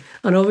investigator,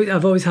 and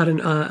I've always had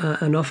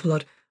an awful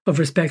lot of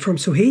respect for him.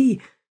 So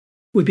he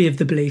would be of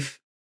the belief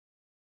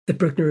that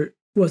Bruckner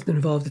wasn't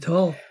involved at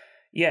all.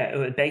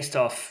 Yeah, based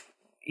off,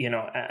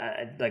 let's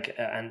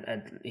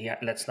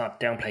not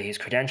downplay his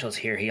credentials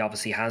here. He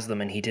obviously has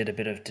them, and he did a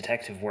bit of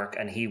detective work,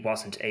 and he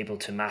wasn't able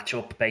to match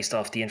up based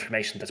off the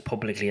information that's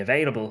publicly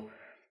available.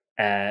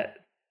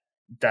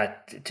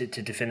 That to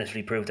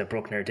definitively prove that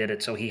Bruckner did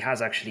it. So he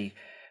has actually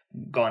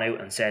gone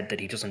out and said that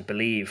he doesn't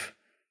believe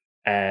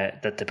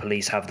that the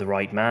police have the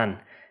right man.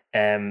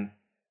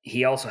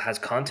 He also has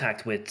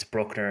contact with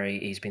Bruckner.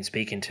 He's been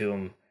speaking to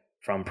him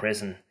from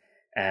prison,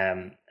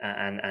 and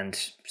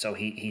so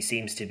he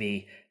seems to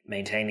be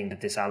maintaining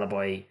that this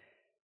alibi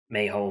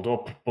may hold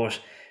up. But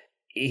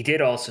he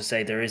did also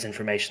say there is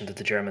information that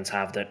the Germans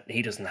have that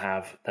he doesn't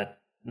have,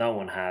 that no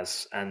one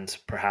has, and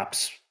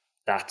perhaps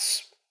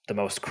that's the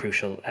most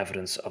crucial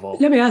evidence of all.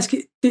 Let me ask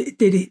you: Did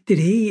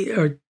he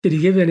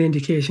give an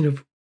indication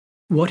of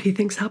what he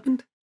thinks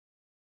happened,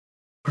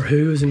 or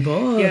who was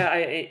involved? Yeah,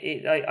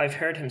 I've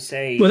heard him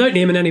say, without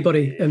naming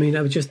anybody. I mean,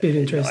 I would just be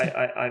interested.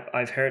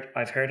 I've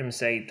heard him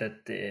say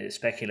that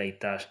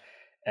speculate that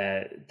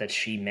that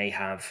she may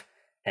have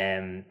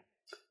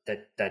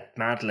that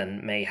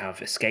Madeleine may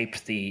have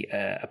escaped the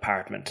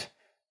apartment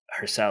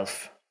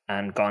herself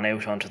and gone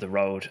out onto the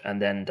road,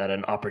 and then that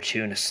an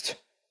opportunist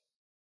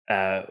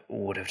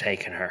would have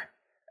taken her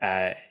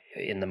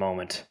in the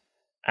moment,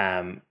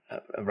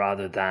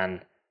 rather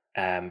than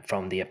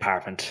from the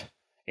apartment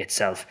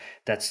itself.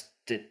 That's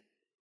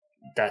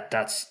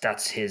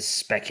his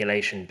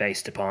speculation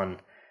based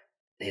upon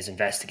his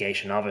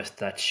investigation of it.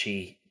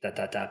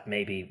 That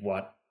may be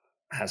what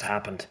has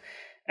happened.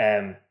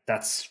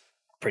 That's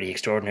pretty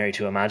extraordinary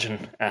to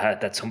imagine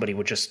that somebody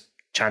would just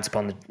chance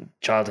upon the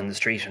child in the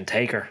street and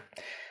take her.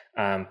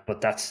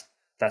 But that's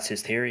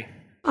his theory.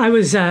 I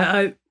was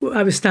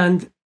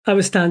standing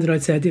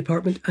outside the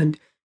apartment, and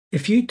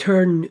if you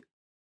turn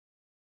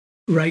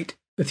right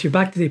with your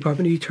back to the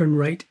apartment, you turn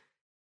right,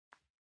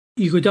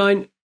 you go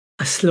down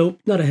a slope,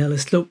 not a hill, a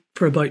slope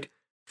for about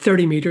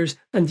 30 meters.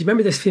 And do you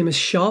remember this famous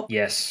shop?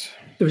 Yes.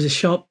 There was a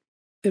shop,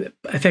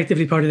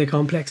 effectively part of the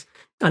complex,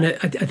 and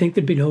I think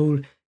there'd been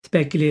whole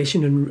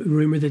speculation and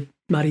rumor that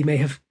Maddie may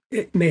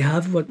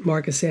have what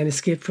Mark is saying,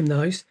 escaped from the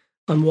house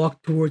and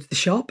walked towards the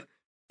shop.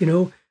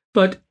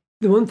 But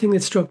the one thing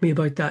that struck me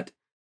about that,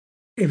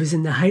 it was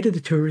in the height of the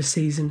tourist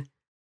season,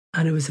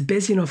 and it was a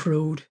busy enough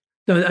road.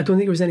 Now, I don't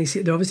think there was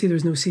obviously there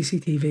was no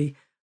CCTV,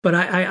 but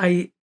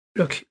I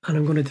look, and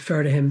I'm going to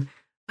defer to him.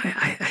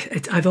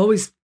 I've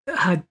always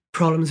had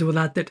problems with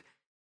that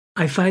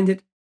I find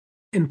it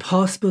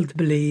impossible to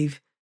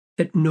believe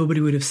that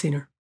nobody would have seen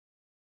her.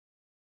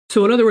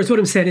 So in other words, what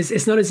I'm saying is,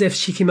 it's not as if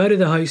she came out of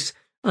the house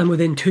and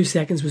within 2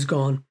 seconds was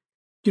gone.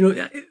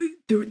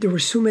 there were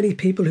so many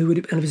people who would,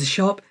 and it was a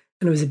shop,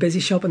 and it was a busy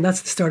shop, and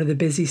that's the start of the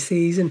busy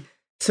season.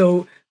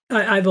 So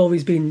I've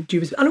always been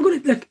dubious. And I'm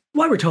going to, like,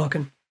 while we're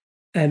talking,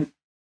 I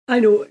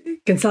know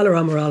Gonzalo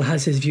Amaral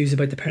has his views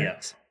about the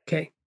parents. Yeah.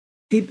 Okay.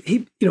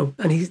 He,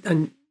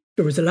 and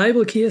there was a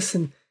libel case,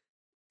 and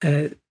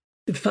the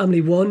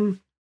family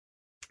won,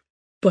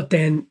 but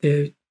then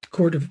the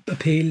Court of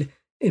Appeal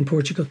in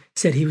Portugal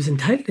said he was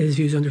entitled to his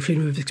views under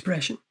freedom of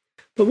expression.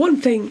 But one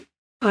thing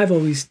I've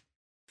always,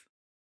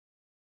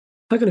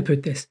 how can I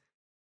put this?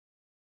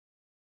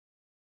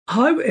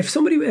 How, if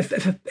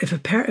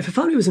a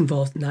family was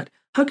involved in that,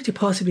 how could you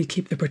possibly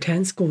keep the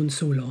pretense going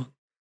so long?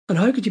 And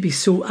how could you be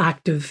so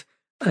active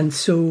and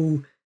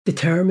so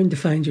determined to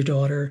find your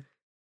daughter?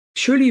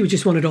 Surely you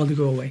just want it all to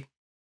go away.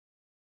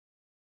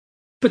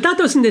 But that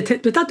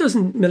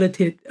doesn't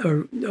militate,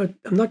 or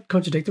I'm not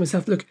contradicting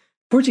myself. Look,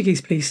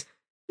 Portuguese police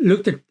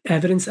looked at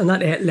evidence, and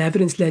that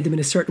evidence led them in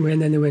a certain way,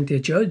 and then they went to a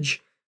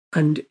judge.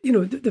 And,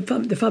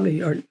 the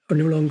family are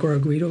no longer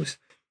arguidos.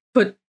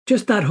 But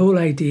just that whole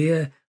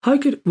idea, how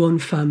could one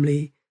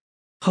family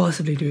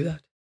possibly do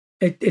that?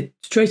 It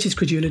stretches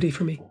credulity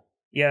for me.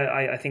 Yeah,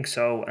 I think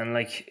so. And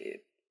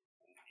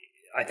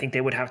I think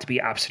they would have to be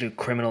absolute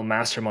criminal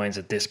masterminds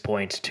at this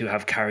point to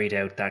have carried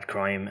out that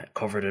crime,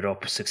 covered it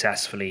up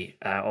successfully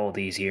all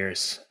these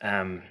years.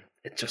 I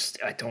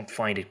don't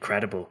find it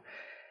credible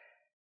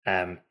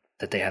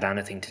that they had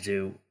anything to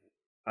do,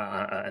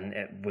 and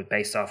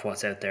based off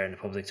what's out there in the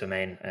public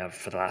domain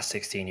for the last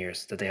 16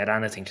 years, that they had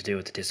anything to do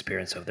with the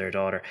disappearance of their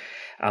daughter.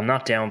 I'm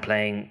not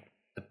downplaying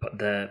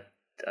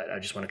I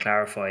just want to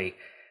clarify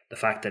the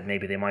fact that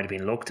maybe they might have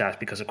been looked at,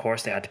 because of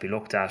course they had to be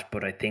looked at,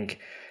 but I think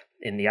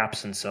in the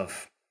absence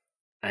of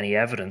any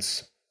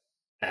evidence,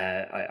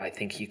 I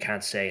think you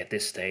can't say at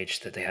this stage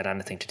that they had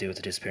anything to do with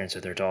the disappearance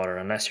of their daughter,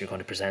 unless you're going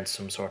to present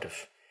some sort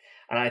of...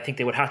 And I think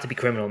they would have to be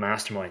criminal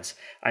masterminds.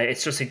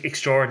 It's just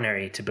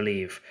extraordinary to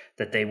believe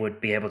that they would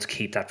be able to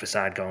keep that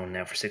facade going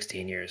now for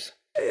 16 years.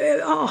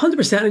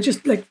 100%. And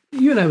just like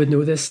you and I would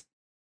know this,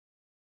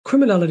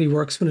 criminality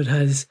works when it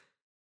has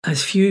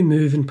as few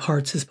moving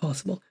parts as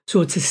possible.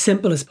 So it's as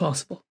simple as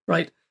possible,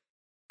 right?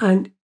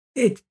 And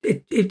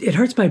it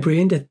hurts my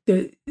brain to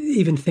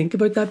even think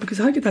about that, because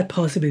how could that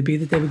possibly be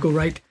that they would go,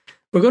 right,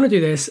 we're going to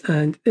do this,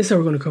 and this is how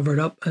we're going to cover it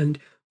up, and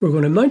we're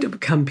going to mount up a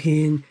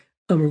campaign,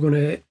 and we're going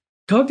to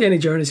talk to any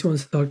journalist who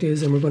wants to talk to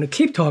us, and we're going to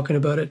keep talking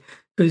about it,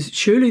 because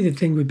surely the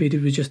thing would be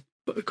can we just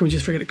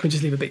forget it? Can we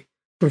just leave it be?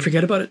 Can we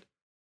forget about it?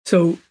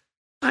 So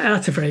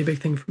that's a very big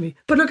thing for me.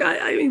 But look,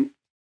 I mean,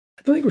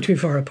 I don't think we're too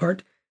far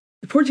apart.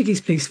 The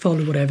Portuguese police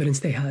followed what evidence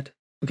they had,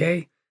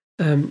 okay?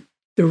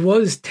 There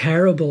was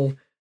terrible...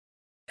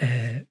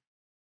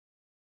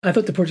 I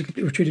thought the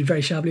Portuguese were treated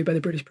very shabbily by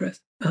the British press,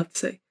 I have to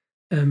say.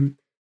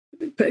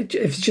 But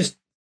it's just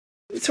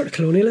sort of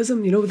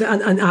colonialism,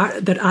 and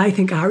that I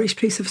think Irish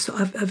police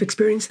have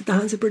experienced at the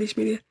hands of British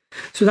media.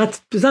 So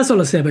that's all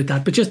I'll say about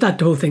that. But just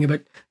that whole thing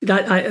about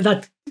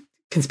that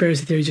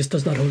conspiracy theory just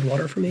does not hold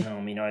water for me.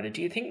 No, me neither.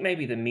 Do you think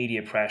maybe the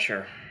media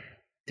pressure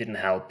didn't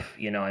help?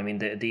 I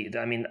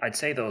mean, I'd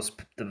say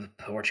the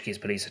Portuguese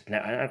police,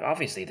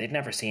 obviously they'd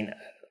never seen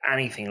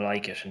anything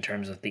like it in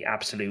terms of the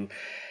absolute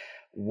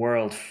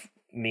world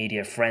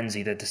media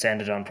frenzy that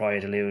descended on Praia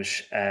de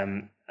Luz,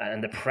 and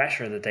the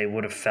pressure that they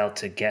would have felt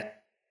to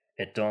get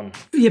it done.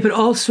 Yeah, but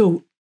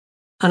also,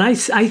 and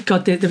I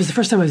got there was the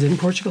first time I was in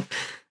Portugal,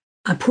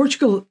 and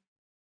Portugal,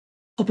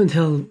 up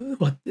until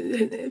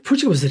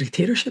Portugal was a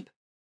dictatorship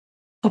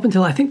up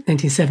until I think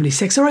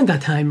 1976, around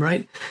that time,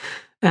 right?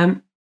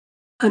 And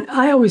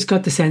I always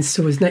got the sense,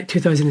 so it was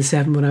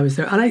 2007 when I was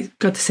there, and I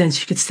got the sense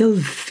you could still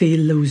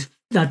feel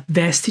that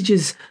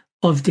vestiges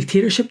of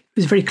dictatorship. It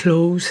was a very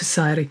closed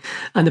society,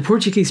 and the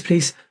Portuguese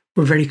police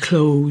were very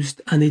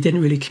closed, and they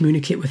didn't really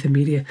communicate with the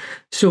media.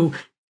 So,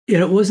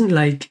 it wasn't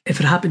like if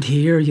it happened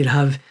here, you'd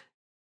have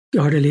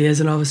Garda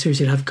liaison officers,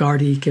 you'd have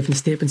Gardaí giving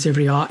statements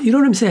every hour. You know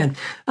what I'm saying?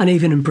 And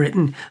even in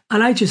Britain.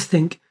 And I just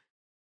think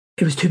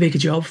it was too big a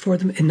job for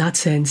them in that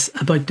sense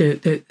about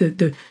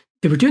they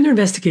were doing their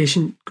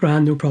investigation,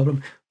 grand, no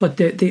problem. But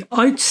the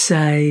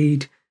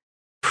outside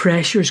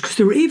pressures, because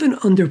they were even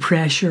under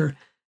pressure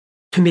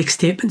to make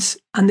statements,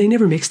 and they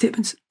never make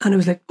statements. And I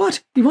was like,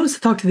 what? You want us to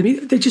talk to the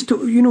media? They just,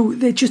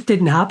 they just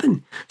didn't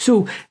happen.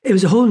 So it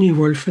was a whole new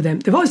world for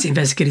them. They've obviously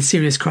investigated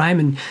serious crime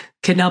and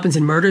kidnappings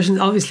and murders, and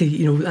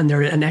obviously, and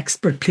they're an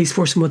expert police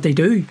force in what they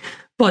do.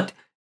 But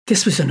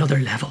this was another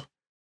level.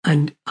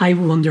 And I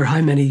wonder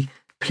how many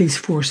police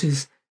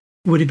forces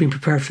would have been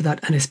prepared for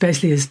that, and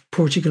especially as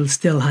Portugal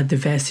still had the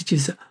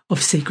vestiges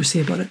of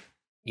secrecy about it.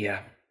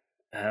 Yeah.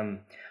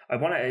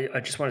 I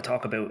just want to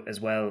talk about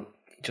as well,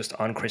 just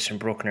on Christian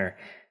Bruckner,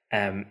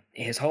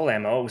 his whole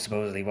MO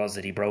supposedly was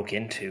that he broke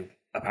into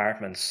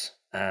apartments,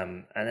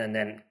 and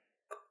then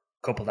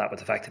couple that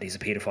with the fact that he's a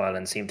paedophile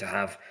and seemed to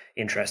have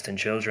interest in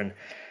children.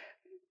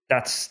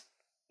 That's,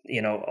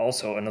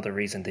 also another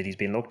reason that he's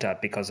been looked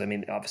at, because, I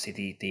mean,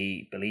 obviously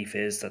the belief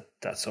is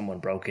that someone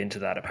broke into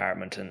that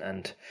apartment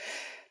and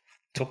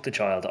took the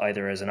child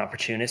either as an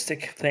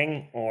opportunistic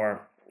thing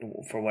or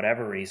for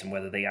whatever reason,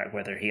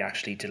 whether he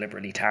actually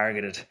deliberately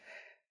targeted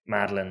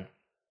Madeleine,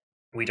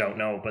 we don't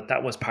know, but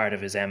that was part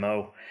of his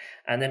MO.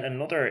 And then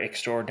another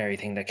extraordinary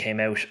thing that came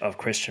out of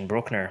Christian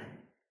Bruckner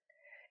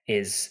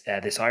is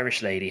this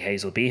Irish lady,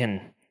 Hazel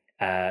Behan,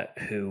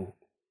 who,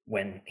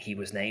 when he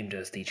was named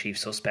as the chief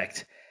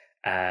suspect,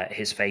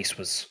 his face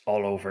was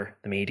all over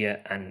the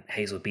media, and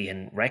Hazel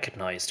Behan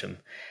recognised him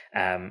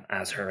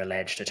as her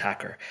alleged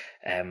attacker.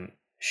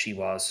 She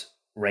was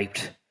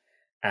raped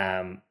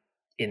in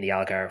the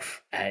Algarve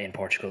in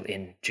Portugal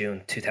in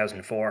June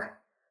 2004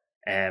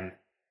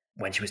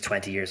 when she was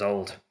 20 years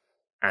old,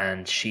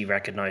 and she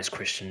recognised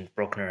Christian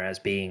Bruckner as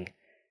being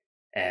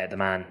the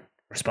man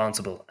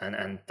responsible,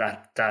 and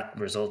that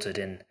resulted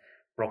in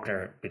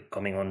Bruckner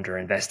coming under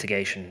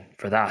investigation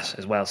for that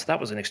as well. So that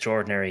was an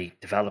extraordinary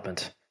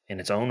development in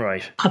its own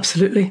right.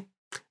 Absolutely.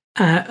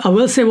 I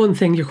will say one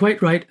thing, you're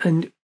quite right,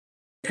 and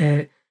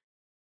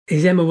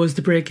his MO was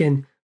to break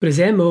in, but his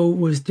MO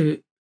was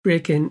to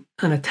break in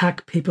and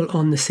attack people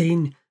on the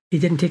scene. He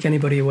didn't take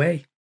anybody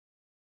away.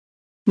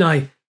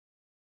 Now,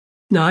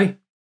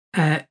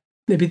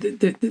 maybe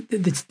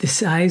the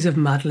size of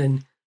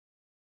Madeleine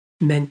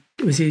meant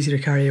it was easier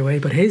to carry away,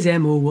 but his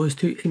MO was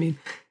to,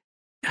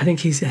 I think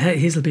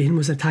Hazel Behan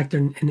was attacked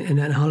in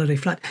a holiday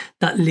flat.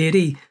 That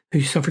lady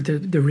who suffered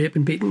the rape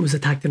and beating was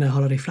attacked in a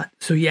holiday flat.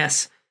 So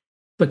yes,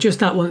 but just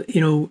that one,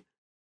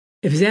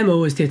 if his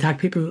MO is to attack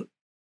people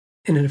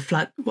in a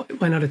flat,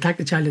 why not attack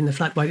the child in the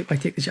flat? Why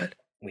take the child?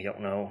 We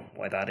don't know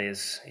why that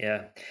is,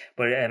 yeah.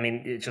 But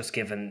just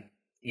given,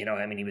 he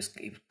was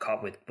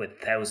caught with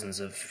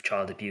thousands of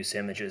child abuse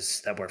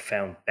images that were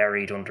found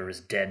buried under his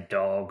dead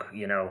dog,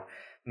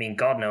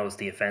 God knows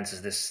the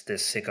offences this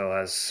sicko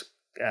has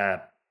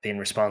been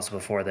responsible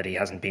for that he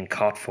hasn't been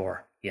caught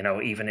for.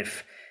 Even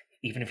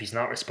if he's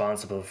not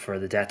responsible for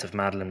the death of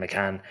Madeleine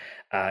McCann,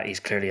 he's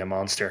clearly a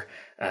monster.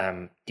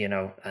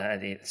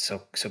 So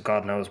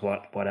God knows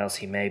what else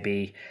he may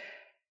be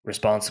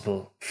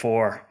responsible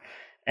for.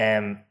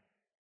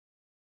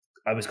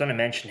 I was going to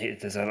mention I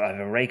have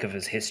a rake of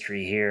his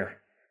history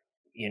here.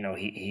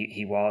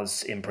 He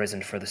was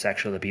imprisoned for the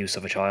sexual abuse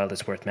of a child.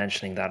 It's worth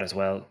mentioning that as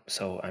well.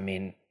 So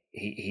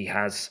he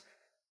has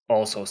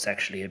also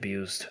sexually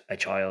abused a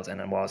child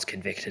and was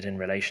convicted in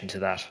relation to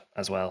that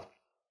as well.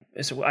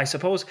 So I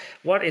suppose,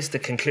 what is the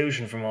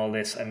conclusion from all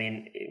this?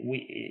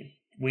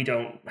 We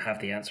don't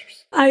have the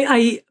answers.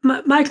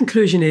 My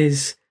conclusion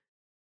is,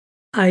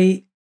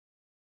 I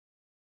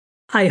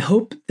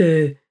hope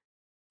the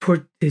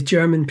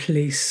German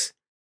police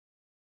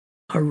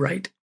are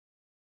right.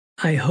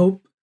 I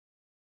hope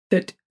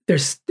that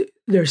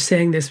they're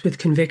saying this with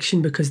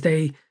conviction because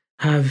they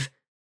have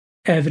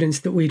evidence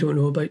that we don't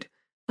know about.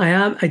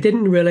 I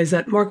didn't realise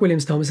that Mark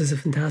Williams Thomas is a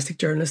fantastic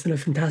journalist and a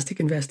fantastic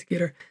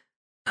investigator,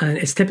 and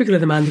it's typical of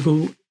the man to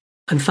go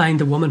and find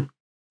the woman,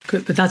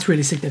 but that's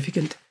really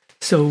significant.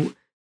 So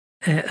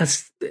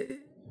that's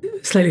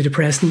slightly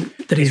depressing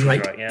that he's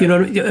right. Yeah. Do you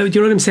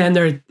know what I'm saying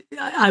there?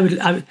 I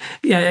would,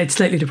 it's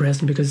slightly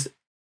depressing because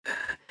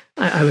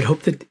I would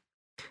hope that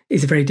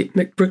he's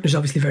Bruckner's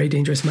obviously a very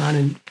dangerous man,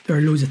 and there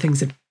are loads of things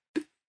that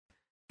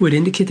would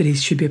indicate that he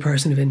should be a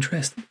person of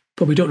interest,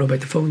 but we don't know about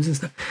the phones and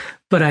stuff.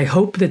 But I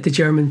hope that the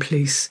German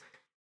police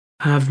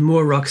have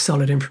more rock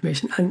solid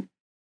information, and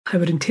I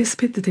would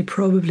anticipate that they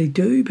probably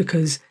do,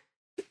 because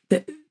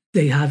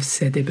they have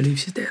said they believe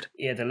she's dead.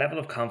 Yeah, the level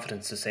of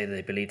confidence to say that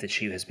they believe that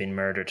she has been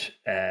murdered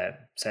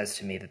says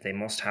to me that they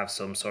must have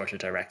some sort of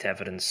direct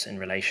evidence in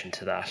relation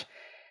to that.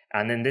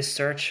 And then this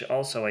search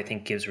also, I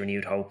think, gives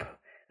renewed hope.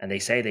 And they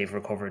say they've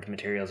recovered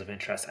materials of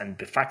interest, and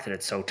the fact that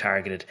it's so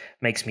targeted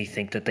makes me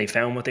think that they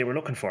found what they were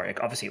looking for.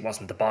 Obviously, it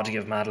wasn't the body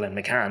of Madeleine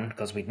McCann,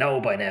 because we'd know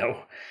by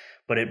now,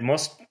 but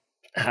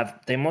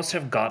they must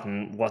have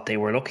gotten what they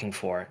were looking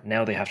for.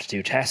 Now they have to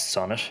do tests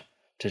on it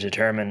to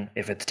determine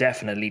if it's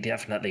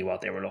definitely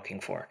what they were looking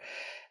for.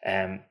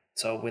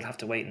 So we'll have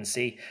to wait and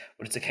see.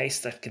 But it's a case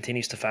that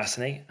continues to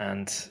fascinate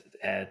and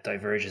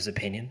diverges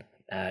opinion,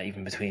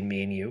 even between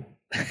me and you.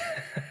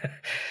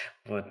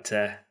 But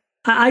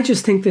I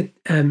just think that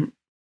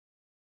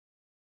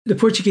the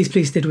Portuguese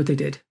police did what they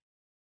did,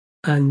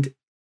 and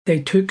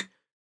they took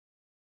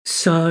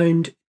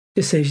sound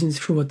decisions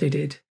for what they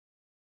did.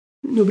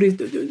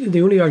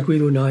 The only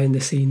arguido now in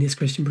the scene is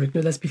Christian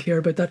Bruckner. Let's be clear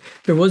about that.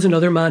 There was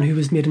another man who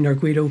was made an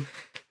arguido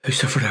who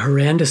suffered a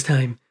horrendous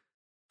time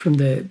from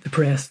the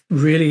press.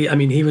 Really,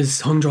 he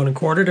was hung, drawn and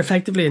quartered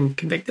effectively and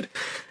convicted.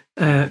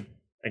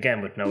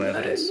 Again, with no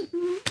evidence.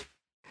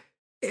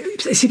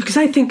 See, because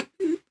I think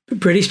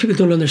British people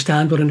don't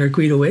understand what an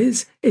arguido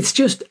is. It's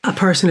just a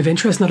person of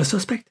interest, not a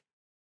suspect.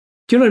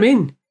 Do you know what I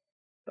mean?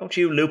 Don't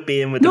you loop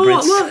me in with the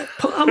Brits? No,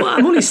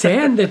 I'm only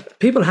saying that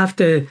people have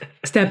to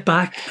step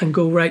back and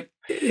go, right,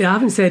 I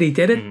haven't said he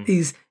did it.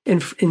 He's in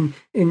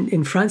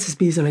Francis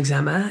Mise en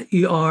examen.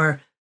 You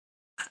are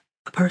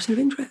a person of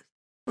interest,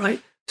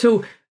 right?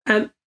 So,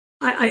 I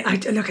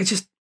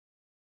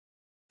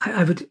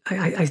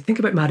think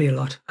about Maddie a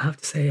lot, I have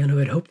to say, and I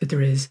would hope that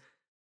there is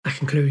a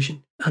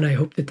conclusion, and I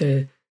hope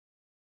that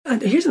and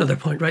here's another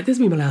point, right? This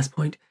will be my last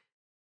point.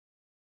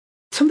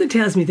 Something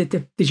tells me that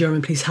the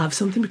German police have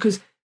something, because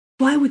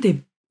why would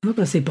they I'm not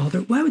going to say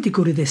bother. Why would they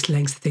go to this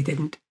lengths that they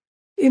didn't?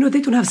 They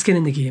don't have skin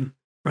in the game,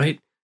 right?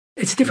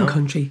 It's a different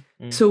country.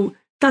 So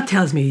that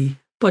tells me,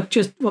 but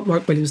just what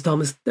Mark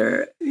Williams-Thomas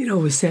there,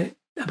 was saying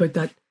about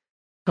that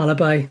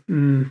alibi.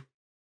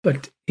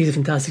 But he's a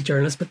fantastic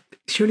journalist, but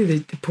surely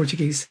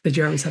the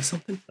Germans have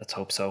something. Let's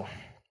hope so.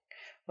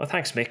 Well,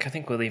 thanks, Mick. I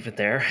think we'll leave it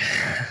there.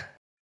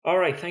 All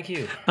right, thank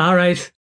you. All right.